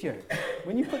studio,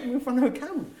 when you put them in front of a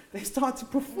camera, they start to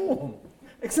perform.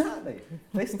 Exactly.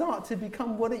 They start to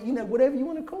become whatever you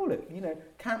want to call it. You know,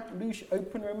 camp, louche,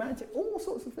 open, romantic, all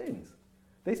sorts of things.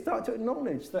 They start to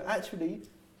acknowledge that actually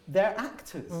they're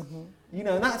actors. You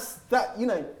know,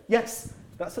 and yes,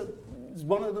 that's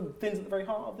one of the things at the very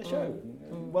heart of the show.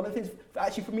 One of the things,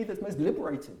 actually, for me, that's most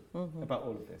liberating about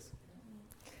all of this.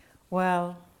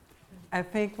 Well, I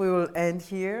think we will end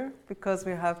here because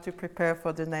we have to prepare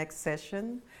for the next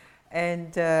session.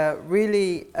 And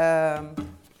really,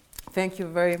 thank you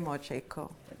very much,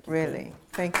 Eko. Really,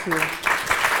 thank you.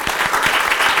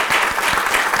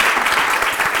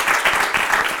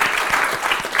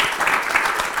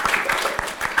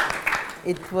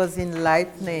 It was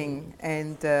enlightening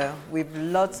and with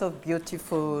lots of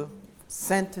beautiful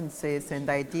sentences and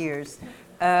ideas.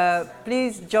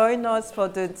 Please join us for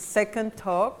the second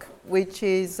talk, which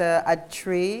is at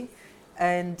 3.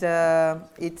 And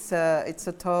it's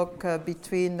a talk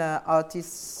between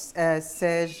artist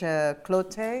Serge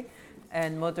Clotet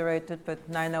and moderated by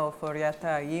Naina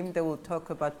Oforiata Ayim. They will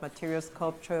talk about material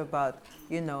sculpture, about,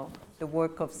 you know, the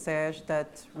work of Serge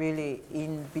that's really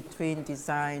in between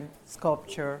design,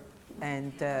 sculpture,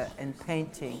 and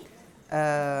painting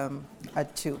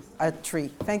at 3.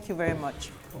 Thank you very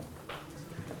much.